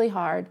 it's really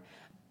hard,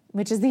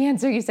 which is the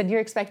answer you said you're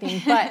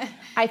expecting. But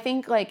I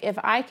think like if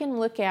I can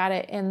look at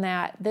it in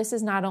that this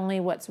is not only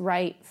what's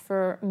right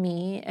for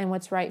me and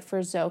what's right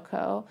for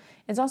ZoCo,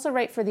 it's also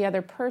right for the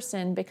other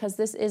person because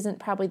this isn't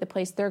probably the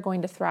place they're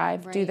going to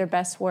thrive, do their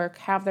best work,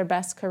 have their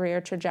best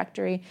career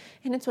trajectory,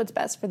 and it's what's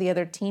best for the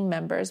other team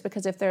members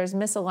because if there's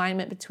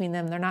misalignment between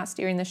them, they're not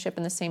steering the ship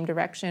in the same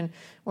direction,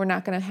 we're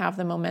not going to have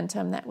the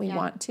momentum that we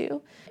want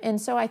to. And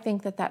so I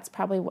think that that's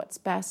probably what's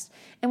best.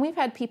 And we've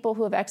had people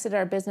who have exited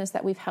our business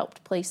that we've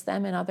helped place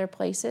them in other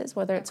places,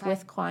 whether it's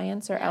with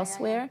clients or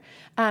elsewhere,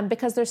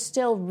 because they're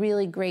still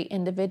really great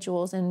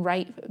individuals and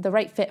the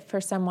right fit for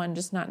someone,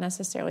 just not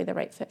necessarily the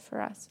right fit for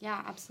us. Yeah,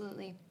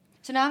 absolutely.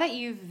 So now that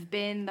you've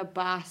been the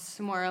boss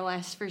more or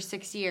less for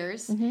 6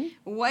 years,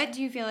 what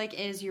do you feel like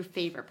is your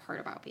favorite part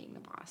about being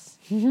the boss?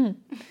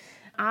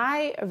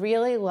 I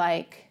really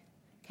like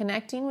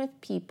connecting with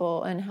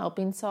people and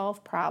helping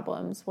solve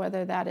problems,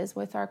 whether that is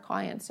with our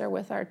clients or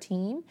with our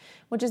team,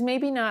 which is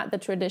maybe not the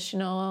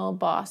traditional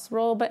boss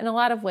role, but in a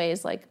lot of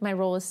ways, like my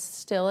role is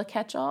still a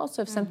catch-all.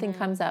 So if something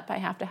comes up, I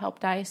have to help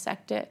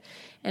dissect it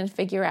and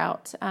figure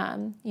out,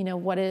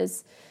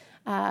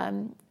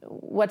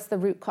 what's the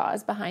root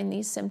cause behind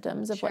these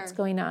symptoms of what's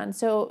going on.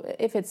 So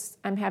if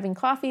I'm having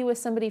coffee with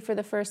somebody for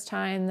the first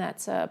time,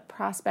 that's a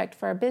prospect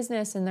for our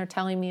business, and they're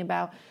telling me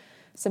about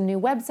some new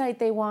website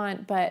they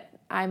want, but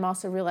I'm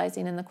also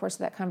realizing in the course of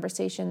that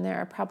conversation there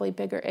are probably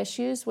bigger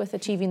issues with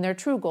achieving their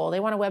true goal. They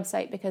want a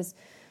website because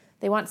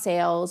they want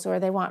sales or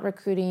they want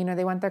recruiting or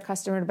they want their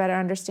customer to better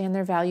understand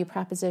their value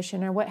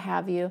proposition or what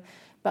have you.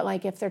 But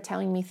like if they're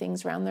telling me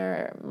things around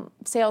their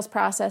sales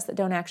process that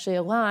don't actually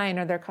align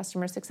or their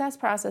customer success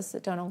process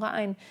that don't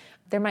align,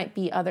 there might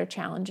be other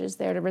challenges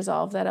there to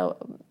resolve that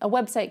a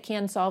website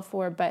can solve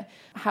for, but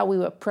how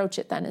we approach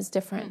it then is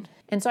different.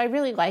 And so I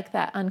really like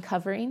that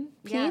uncovering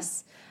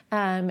piece.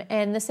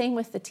 And the same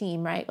with the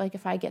team, right? Like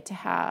if I get to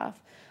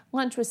have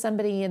lunch with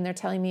somebody and they're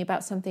telling me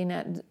about something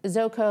at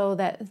ZoCo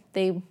that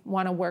they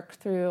want to work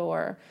through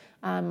or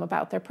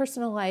about their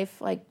personal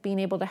life, like being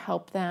able to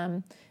help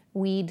them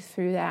weed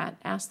through that,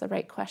 ask the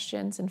right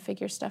questions and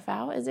figure stuff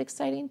out is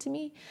exciting to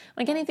me.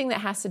 Like anything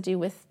that has to do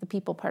with the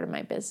people part of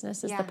my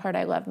business is the part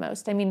I love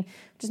most. I mean,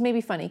 which is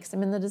maybe funny because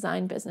I'm in the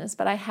design business,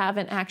 but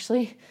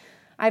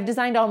I've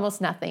designed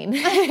almost nothing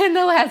in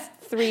the last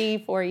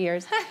 3-4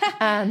 years.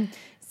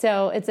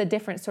 So it's a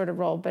different sort of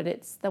role, but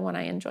it's the one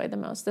I enjoy the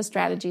most, the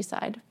strategy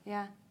side.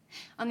 Yeah.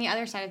 On the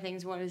other side of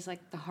things, what is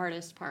like the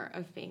hardest part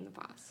of being the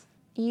boss?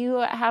 You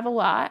have a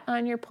lot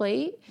on your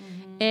plate,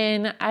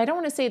 and I don't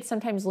want to say it's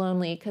sometimes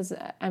lonely because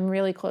I'm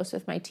really close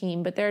with my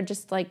team, but there are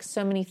just like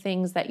so many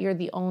things that you're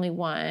the only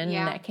one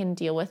that can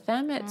deal with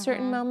them at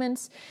certain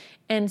moments,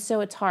 and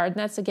so it's hard. And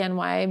that's again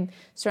why I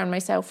surround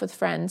myself with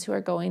friends who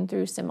are going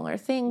through similar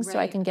things, so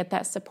I can get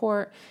that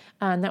support.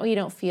 That way you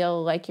don't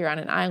feel like you're on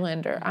an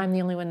island or I'm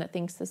the only one that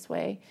thinks this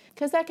way,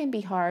 because that can be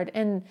hard.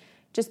 And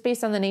just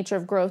based on the nature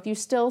of growth, you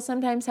still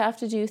sometimes have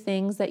to do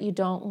things that you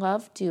don't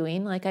love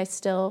doing. Like I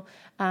still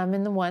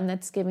am the one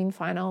that's giving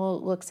final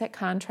looks at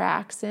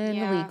contracts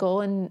and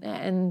legal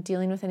and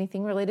dealing with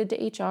anything related to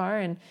HR.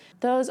 And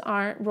those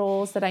aren't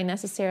roles that I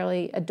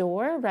necessarily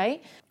adore,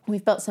 right?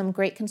 We've built some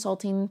great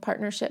consulting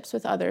partnerships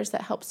with others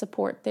that help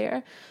support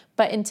there.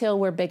 But until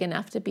we're big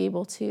enough to be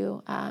able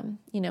to,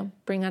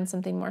 bring on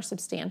something more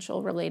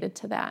substantial related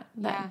to that,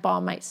 that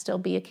ball might still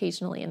be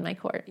occasionally in my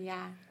court.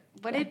 Yeah.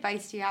 What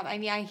advice do you have? I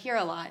mean, I hear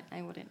a lot.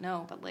 I wouldn't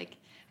know, but like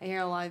I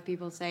hear a lot of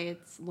people say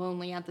it's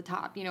lonely at the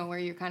top, where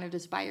you're kind of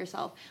just by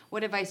yourself.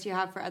 What advice do you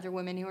have for other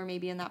women who are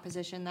maybe in that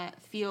position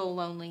that feel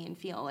lonely and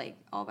feel like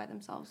all by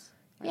themselves?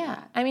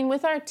 I mean,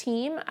 with our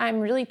team, I'm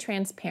really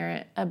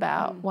transparent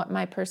about what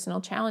my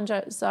personal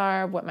challenges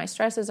are, what my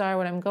stresses are,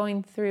 what I'm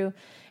going through,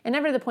 and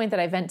never to the point that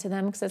I vent to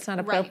them because it's not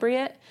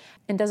appropriate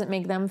and doesn't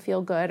make them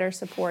feel good or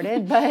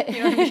supported. But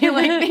you know what I mean?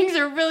 Like things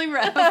are really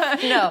rough.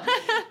 No,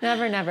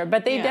 never.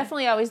 But they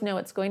definitely always know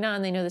what's going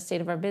on. They know the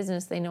state of our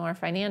business. They know our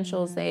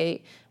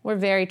financials. We're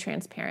very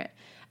transparent.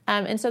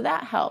 And so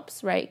that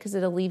helps, right? Because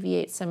it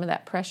alleviates some of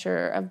that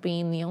pressure of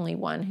being the only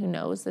one who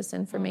knows this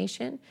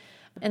information.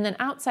 And then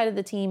outside of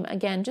the team,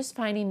 again, just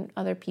finding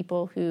other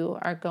people who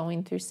are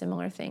going through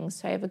similar things.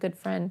 So I have a good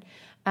friend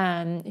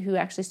who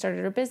actually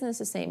started her business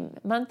the same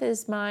month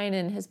as mine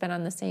and has been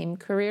on the same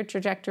career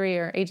trajectory.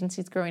 Her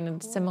agency's growing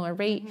at a similar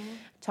rate.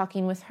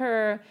 Talking with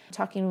her,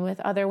 talking with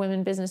other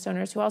women business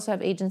owners who also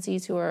have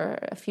agencies who are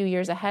a few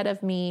years ahead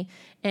of me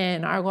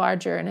and are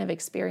larger and have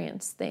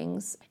experienced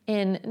things.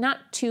 And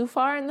not too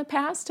far in the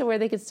past to where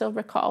they could still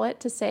recall it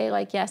to say,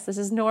 like, yes, this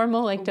is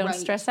normal, like, don't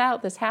stress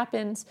out, this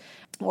happens.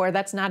 Or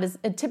that's not as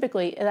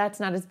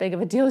big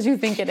of a deal as you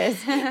think it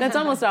is. That's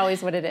almost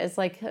always what it is.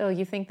 Like, oh,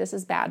 you think this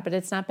is bad, but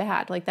it's not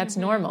bad. Like, that's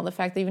normal. The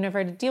fact that you've never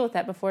had to deal with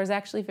that before is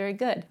actually very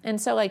good. And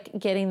so, like,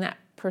 getting that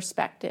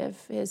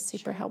perspective is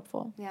super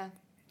helpful. Yeah.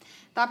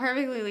 That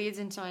perfectly leads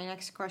into my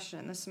next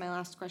question. This is my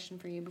last question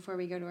for you before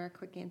we go to our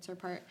quick answer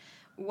part.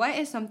 What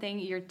is something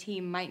your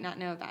team might not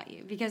know about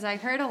you? Because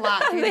I've heard a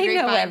lot through the grapevine.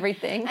 They know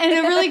everything. In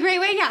a really great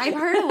way. Yeah, I've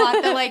heard a lot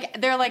that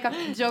they're like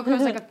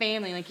ZoCo's like a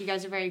family. Like you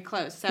guys are very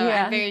close. So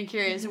I'm very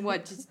curious,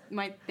 what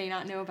might they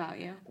not know about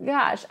you?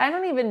 Gosh, I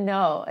don't even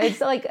know.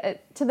 It's like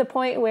to the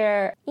point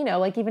where,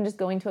 like even just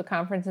going to a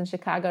conference in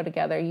Chicago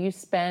together, you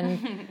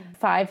spend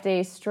 5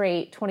 days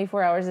straight,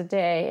 24 hours a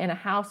day in a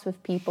house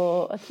with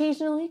people,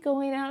 occasionally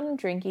going out and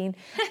drinking.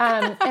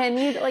 And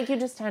you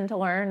just tend to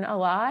learn a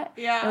lot.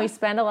 Yeah. And we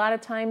spend a lot of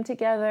time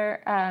together.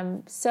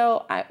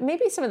 So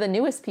maybe some of the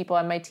newest people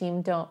on my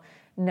team don't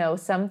know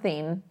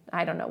something,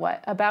 I don't know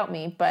what, about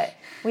me, but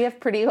we have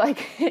pretty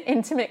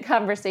intimate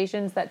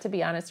conversations that, to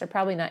be honest, are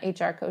probably not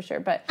HR kosher,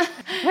 but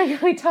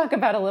we talk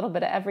about a little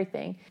bit of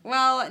everything.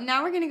 Well,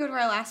 now we're going to go to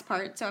our last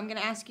part. So I'm going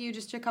to ask you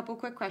just a couple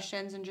quick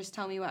questions and just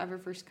tell me whatever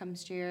first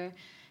comes to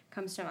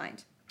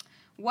mind.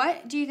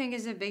 What do you think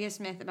is the biggest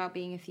myth about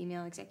being a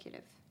female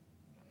executive?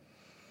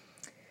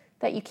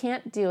 That you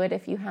can't do it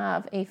if you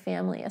have a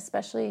family,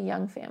 especially a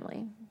young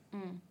family.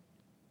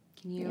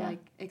 Can you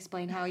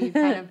explain how you've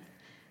kind of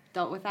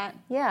dealt with that?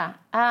 Yeah,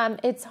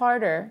 it's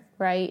harder,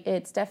 right?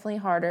 It's definitely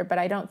harder, but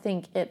I don't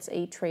think it's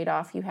a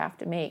trade-off you have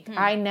to make.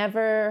 I'm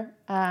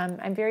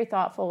very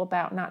thoughtful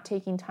about not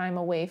taking time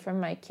away from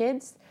my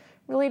kids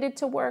related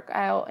to work.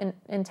 I'll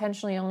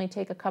intentionally only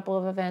take a couple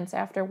of events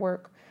after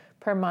work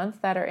per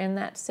month that are in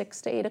that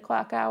 6 to 8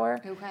 o'clock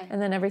hour. Okay.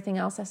 And then everything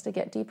else has to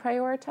get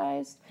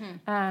deprioritized.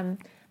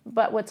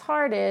 But what's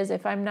hard is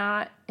if I'm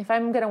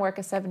going to work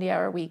a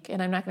 70-hour week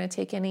and I'm not going to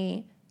take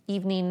any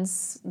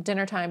evenings,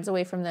 dinner times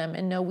away from them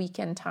and no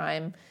weekend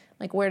time,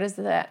 like where does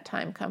that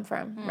time come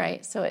from,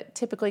 right? So it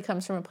typically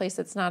comes from a place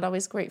that's not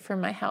always great for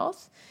my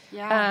health.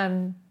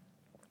 Yeah.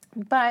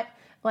 But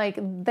like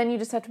then you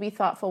just have to be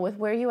thoughtful with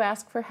where you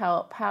ask for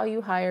help, how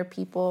you hire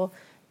people.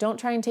 Don't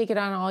try and take it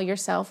on all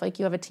yourself. Like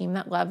you have a team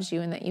that loves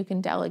you and that you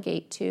can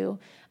delegate to.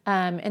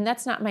 And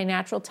that's not my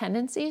natural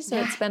tendency. So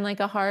it's been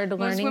like a hard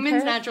learning curve. Most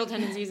women's natural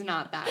tendency is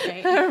not that,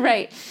 right?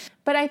 Right.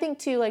 But I think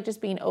too, like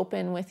just being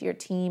open with your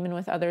team and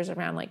with others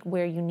around like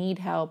where you need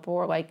help,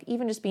 or like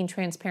even just being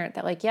transparent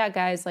that like, yeah,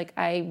 guys, like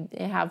I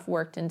have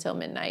worked until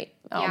midnight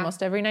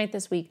almost every night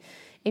this week.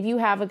 If you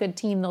have a good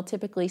team, they'll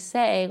typically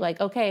say like,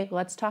 okay,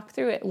 let's talk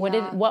through it.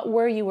 What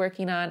were you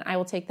working on? I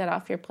will take that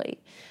off your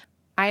plate.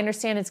 I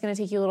understand it's going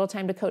to take you a little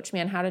time to coach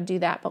me on how to do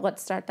that, but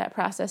let's start that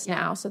process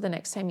now. So the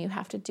next time you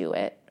have to do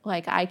it,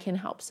 like I can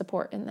help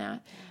support in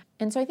that.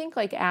 And so I think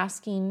like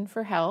asking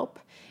for help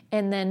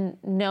and then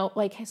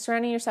like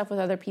surrounding yourself with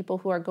other people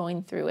who are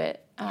going through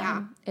it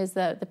is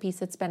the piece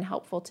that's been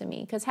helpful to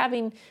me. Because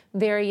having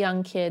very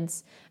young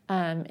kids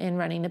and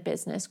running a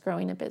business,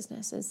 growing a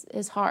business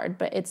is hard,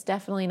 but it's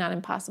definitely not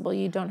impossible.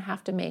 You don't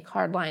have to make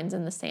hard lines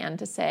in the sand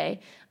to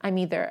say, I'm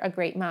either a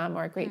great mom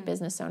or a great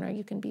business owner.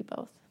 You can be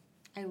both.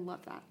 I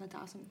love that. That's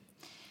awesome.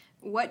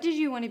 What did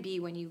you want to be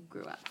when you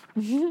grew up?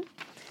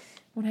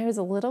 When I was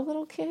a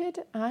little kid,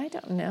 I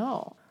don't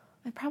know.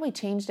 I probably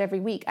changed every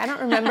week. I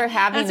don't remember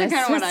having a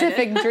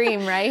specific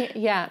dream, right?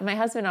 Yeah, my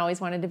husband always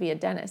wanted to be a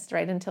dentist,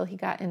 right, until he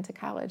got into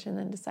college and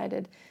then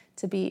decided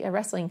to be a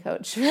wrestling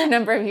coach for a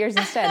number of years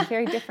instead.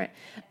 Very different.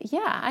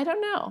 Yeah, I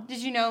don't know. Did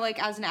you know,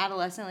 like, as an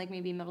adolescent, like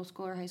maybe middle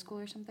school or high school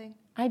or something?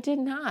 I did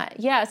not.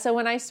 Yeah, so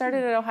when I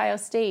started at Ohio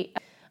State,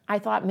 I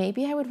thought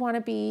maybe I would want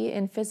to be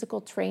in physical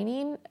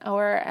training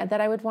or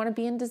that I would want to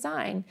be in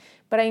design.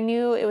 But I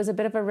knew it was a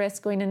bit of a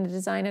risk going into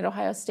design at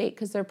Ohio State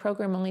because their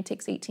program only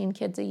takes 18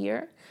 kids a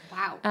year.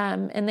 Wow.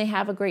 And they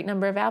have a great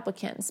number of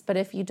applicants. But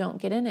if you don't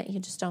get in it, you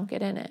just don't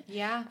get in it.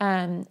 Yeah.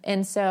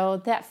 And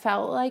so that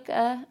felt like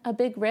a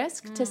big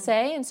risk to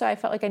say. And so I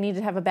felt like I needed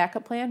to have a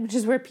backup plan, which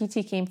is where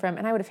PT came from.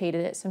 And I would have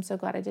hated it. So I'm so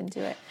glad I didn't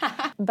do it.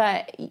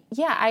 But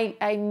yeah,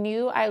 I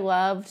knew I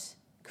loved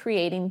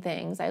creating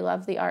things. I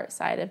love the art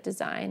side of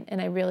design,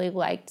 and I really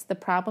liked the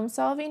problem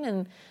solving,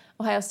 and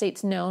Ohio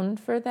State's known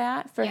for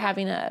that, for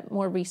having a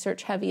more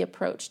research-heavy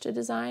approach to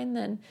design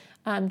than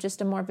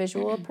just a more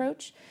visual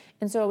approach.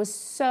 And so I was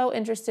so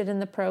interested in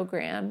the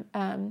program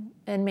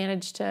and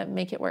managed to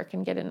make it work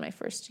and get in my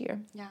first year.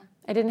 Yeah.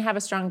 I didn't have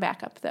a strong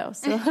backup, though,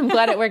 so I'm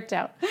glad it worked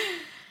out.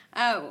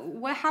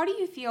 How do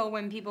you feel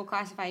when people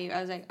classify you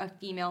as like a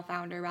female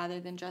founder rather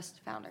than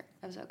just founder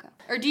of ZoCo?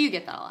 Or do you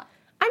get that a lot?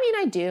 I mean,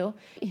 I do.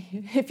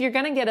 If you're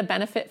going to get a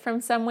benefit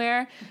from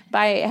somewhere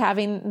by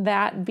having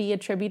that be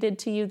attributed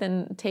to you,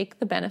 then take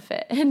the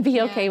benefit and be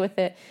okay with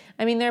it.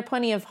 I mean, there are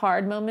plenty of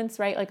hard moments,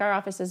 right? Like our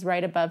office is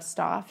right above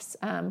Stoff's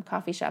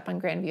coffee shop on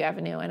Grandview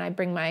Avenue, and I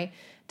bring my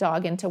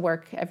dog into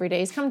work every day.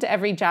 He's come to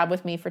every job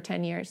with me for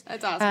 10 years.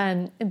 That's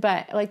awesome.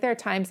 But like there are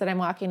times that I'm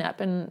walking up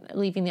and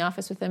leaving the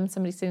office with him,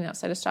 somebody sitting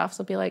outside of Stoff's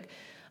will be like,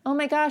 oh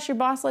my gosh, your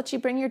boss lets you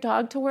bring your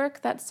dog to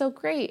work? That's so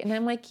great. And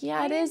I'm like,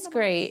 yeah, it is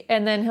great.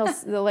 And then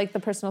the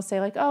person will say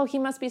like, oh, he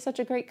must be such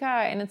a great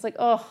guy. And it's like,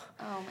 oh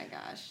my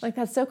gosh. Like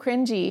that's so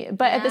cringy.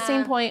 But at the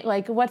same point,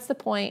 like what's the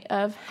point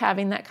of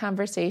having that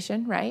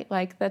conversation, right?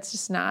 Like that's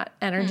just not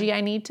energy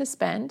I need to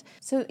spend.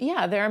 So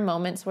yeah, there are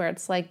moments where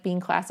it's like being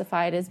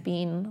classified as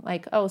being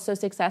like, oh, so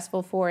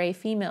successful for a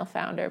female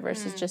founder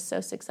versus just so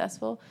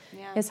successful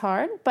is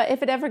hard. But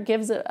if it ever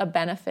gives a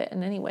benefit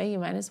in any way, you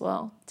might as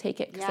well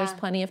take it because there's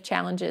plenty of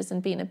challenges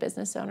in being a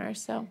business owner.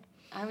 So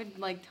I would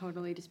like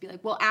totally just be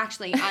like, well,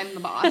 actually, I'm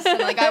the boss. And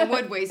like I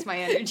would waste my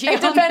energy.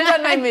 It depends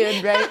on my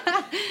mood, right?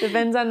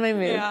 Depends on my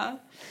mood. Yeah.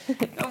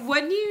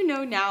 What do you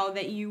know now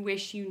that you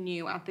wish you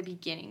knew at the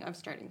beginning of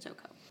starting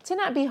ZoCo? To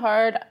not be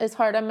hard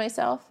on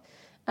myself.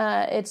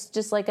 It's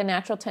just like a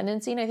natural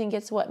tendency, and I think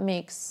it's what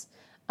makes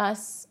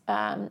us,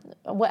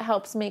 what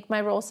helps make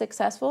my role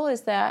successful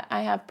is that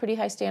I have pretty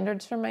high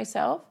standards for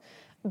myself.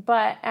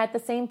 But at the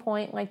same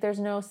point, like there's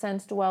no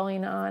sense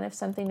dwelling on if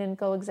something didn't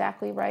go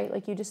exactly right.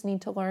 Like you just need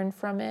to learn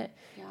from it.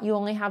 Yeah. You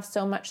only have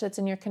so much that's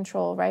in your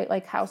control, right?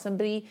 Like how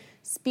somebody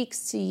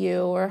speaks to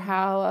you or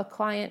how a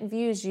client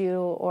views you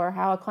or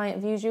how a client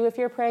views you if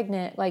you're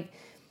pregnant. Like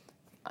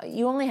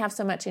you only have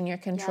so much in your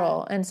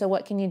control. Yeah. And so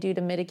what can you do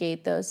to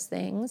mitigate those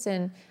things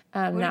and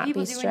not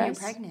be stressed?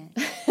 What do people do when you're pregnant?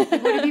 Like,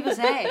 what do people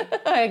say?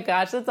 Oh my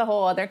gosh, that's a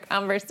whole other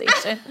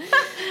conversation.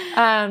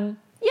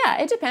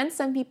 Yeah, it depends.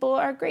 Some people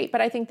are great, but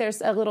I think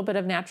there's a little bit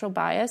of natural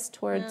bias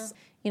towards,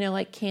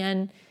 like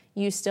can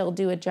you still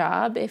do a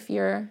job if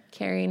you're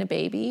carrying a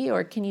baby,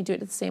 or can you do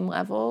it at the same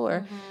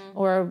level,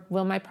 or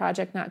will my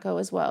project not go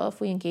as well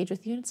if we engage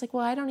with you? And it's like,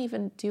 well, I don't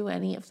even do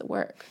any of the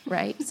work,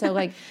 right? So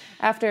like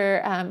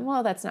after,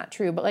 well, that's not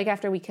true, but like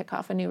after we kick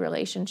off a new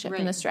relationship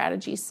and the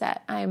strategy's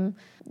set, I'm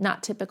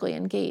not typically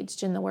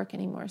engaged in the work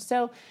anymore.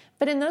 So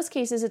But in those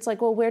cases, it's like,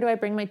 well, where do I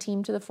bring my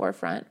team to the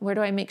forefront? Where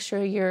do I make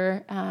sure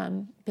you're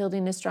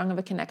building as strong of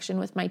a connection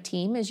with my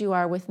team as you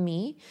are with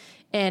me?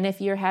 And if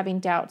you're having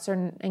doubts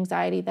or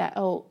anxiety that,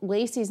 oh,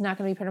 Lacey's not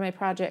going to be part of my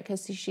project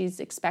because she's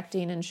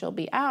expecting and she'll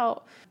be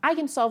out, I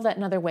can solve that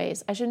in other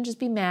ways. I shouldn't just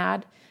be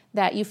mad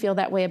that you feel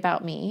that way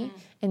about me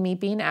and me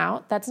being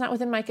out. That's not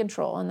within my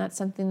control, and that's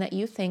something that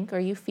you think or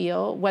you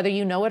feel, whether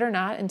you know it or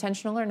not,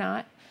 intentional or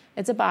not.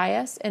 It's a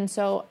bias, and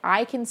so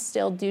I can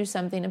still do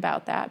something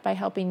about that by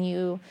helping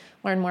you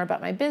learn more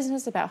about my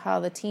business, about how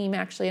the team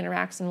actually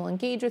interacts and will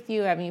engage with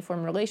you, having you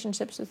form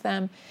relationships with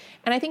them.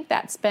 And I think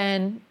that's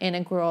been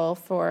integral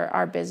for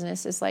our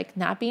business, is like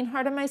not being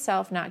hard on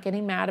myself, not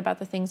getting mad about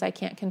the things I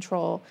can't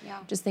control,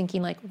 just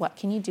thinking like, what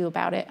can you do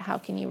about it? How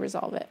can you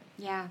resolve it?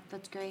 Yeah,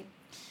 that's great.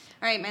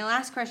 All right, my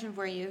last question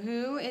for you.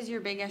 Who is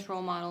your biggest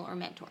role model or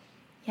mentor?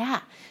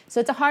 Yeah. So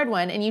it's a hard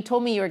one. And you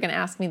told me you were going to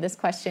ask me this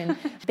question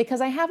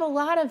because I have a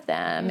lot of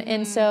them. Mm-hmm.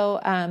 And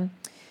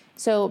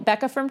so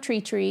Becca from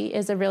Tree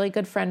is a really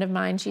good friend of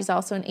mine. She's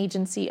also an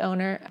agency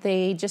owner.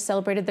 They just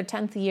celebrated their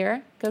 10th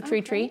year. Go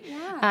Tree.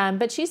 Yeah.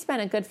 But she's been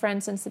a good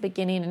friend since the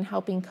beginning and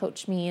helping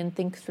coach me and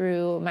think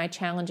through my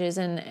challenges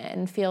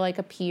and feel like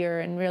a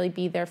peer and really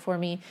be there for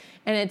me.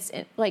 And it's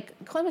like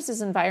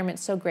Columbus's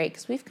environment's so great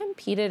because we've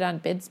competed on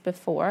bids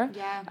before.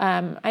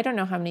 Yeah. I don't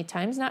know how many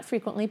times, not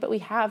frequently, but we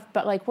have.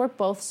 But like we're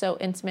both so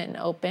intimate and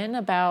open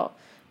about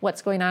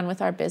what's going on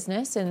with our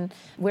business and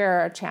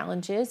where our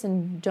challenges,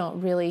 and don't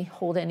really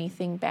hold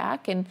anything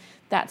back. And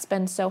that's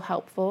been so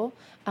helpful.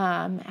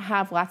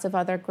 Have lots of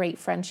other great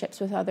friendships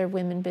with other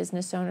women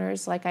business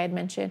owners. Like I had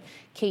mentioned,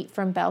 Kate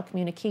from Bell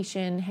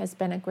Communication has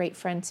been a great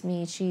friend to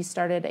me. She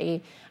started a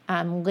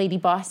Lady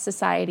Boss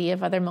Society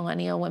of other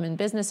millennial women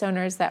business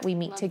owners that we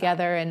meet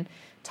together and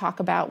talk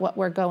about what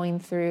we're going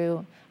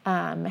through.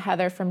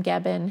 Heather from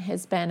Gebben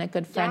has been a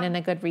good friend and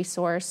a good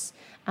resource.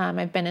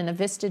 I've been in a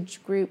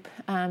Vistage group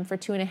for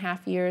 2.5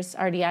 years,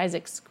 R.D.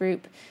 Isaacs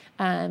group,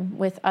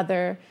 with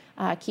other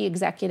key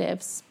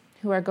executives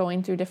who are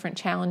going through different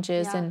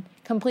challenges and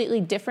completely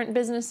different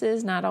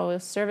businesses, not all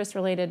service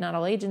related, not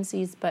all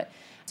agencies, but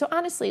so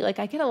honestly, like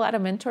I get a lot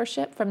of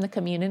mentorship from the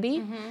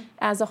community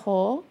as a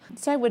whole.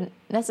 So I wouldn't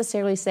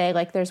necessarily say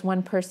like there's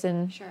one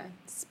person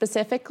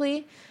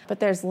specifically, but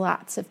there's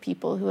lots of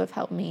people who have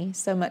helped me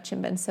so much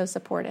and been so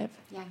supportive.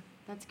 Yeah,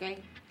 that's great.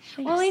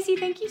 Thanks. Well, Lacey,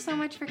 thank you so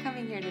much for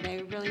coming here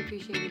today. We really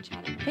appreciated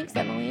chatting. Thanks,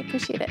 Emily.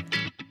 Appreciate it.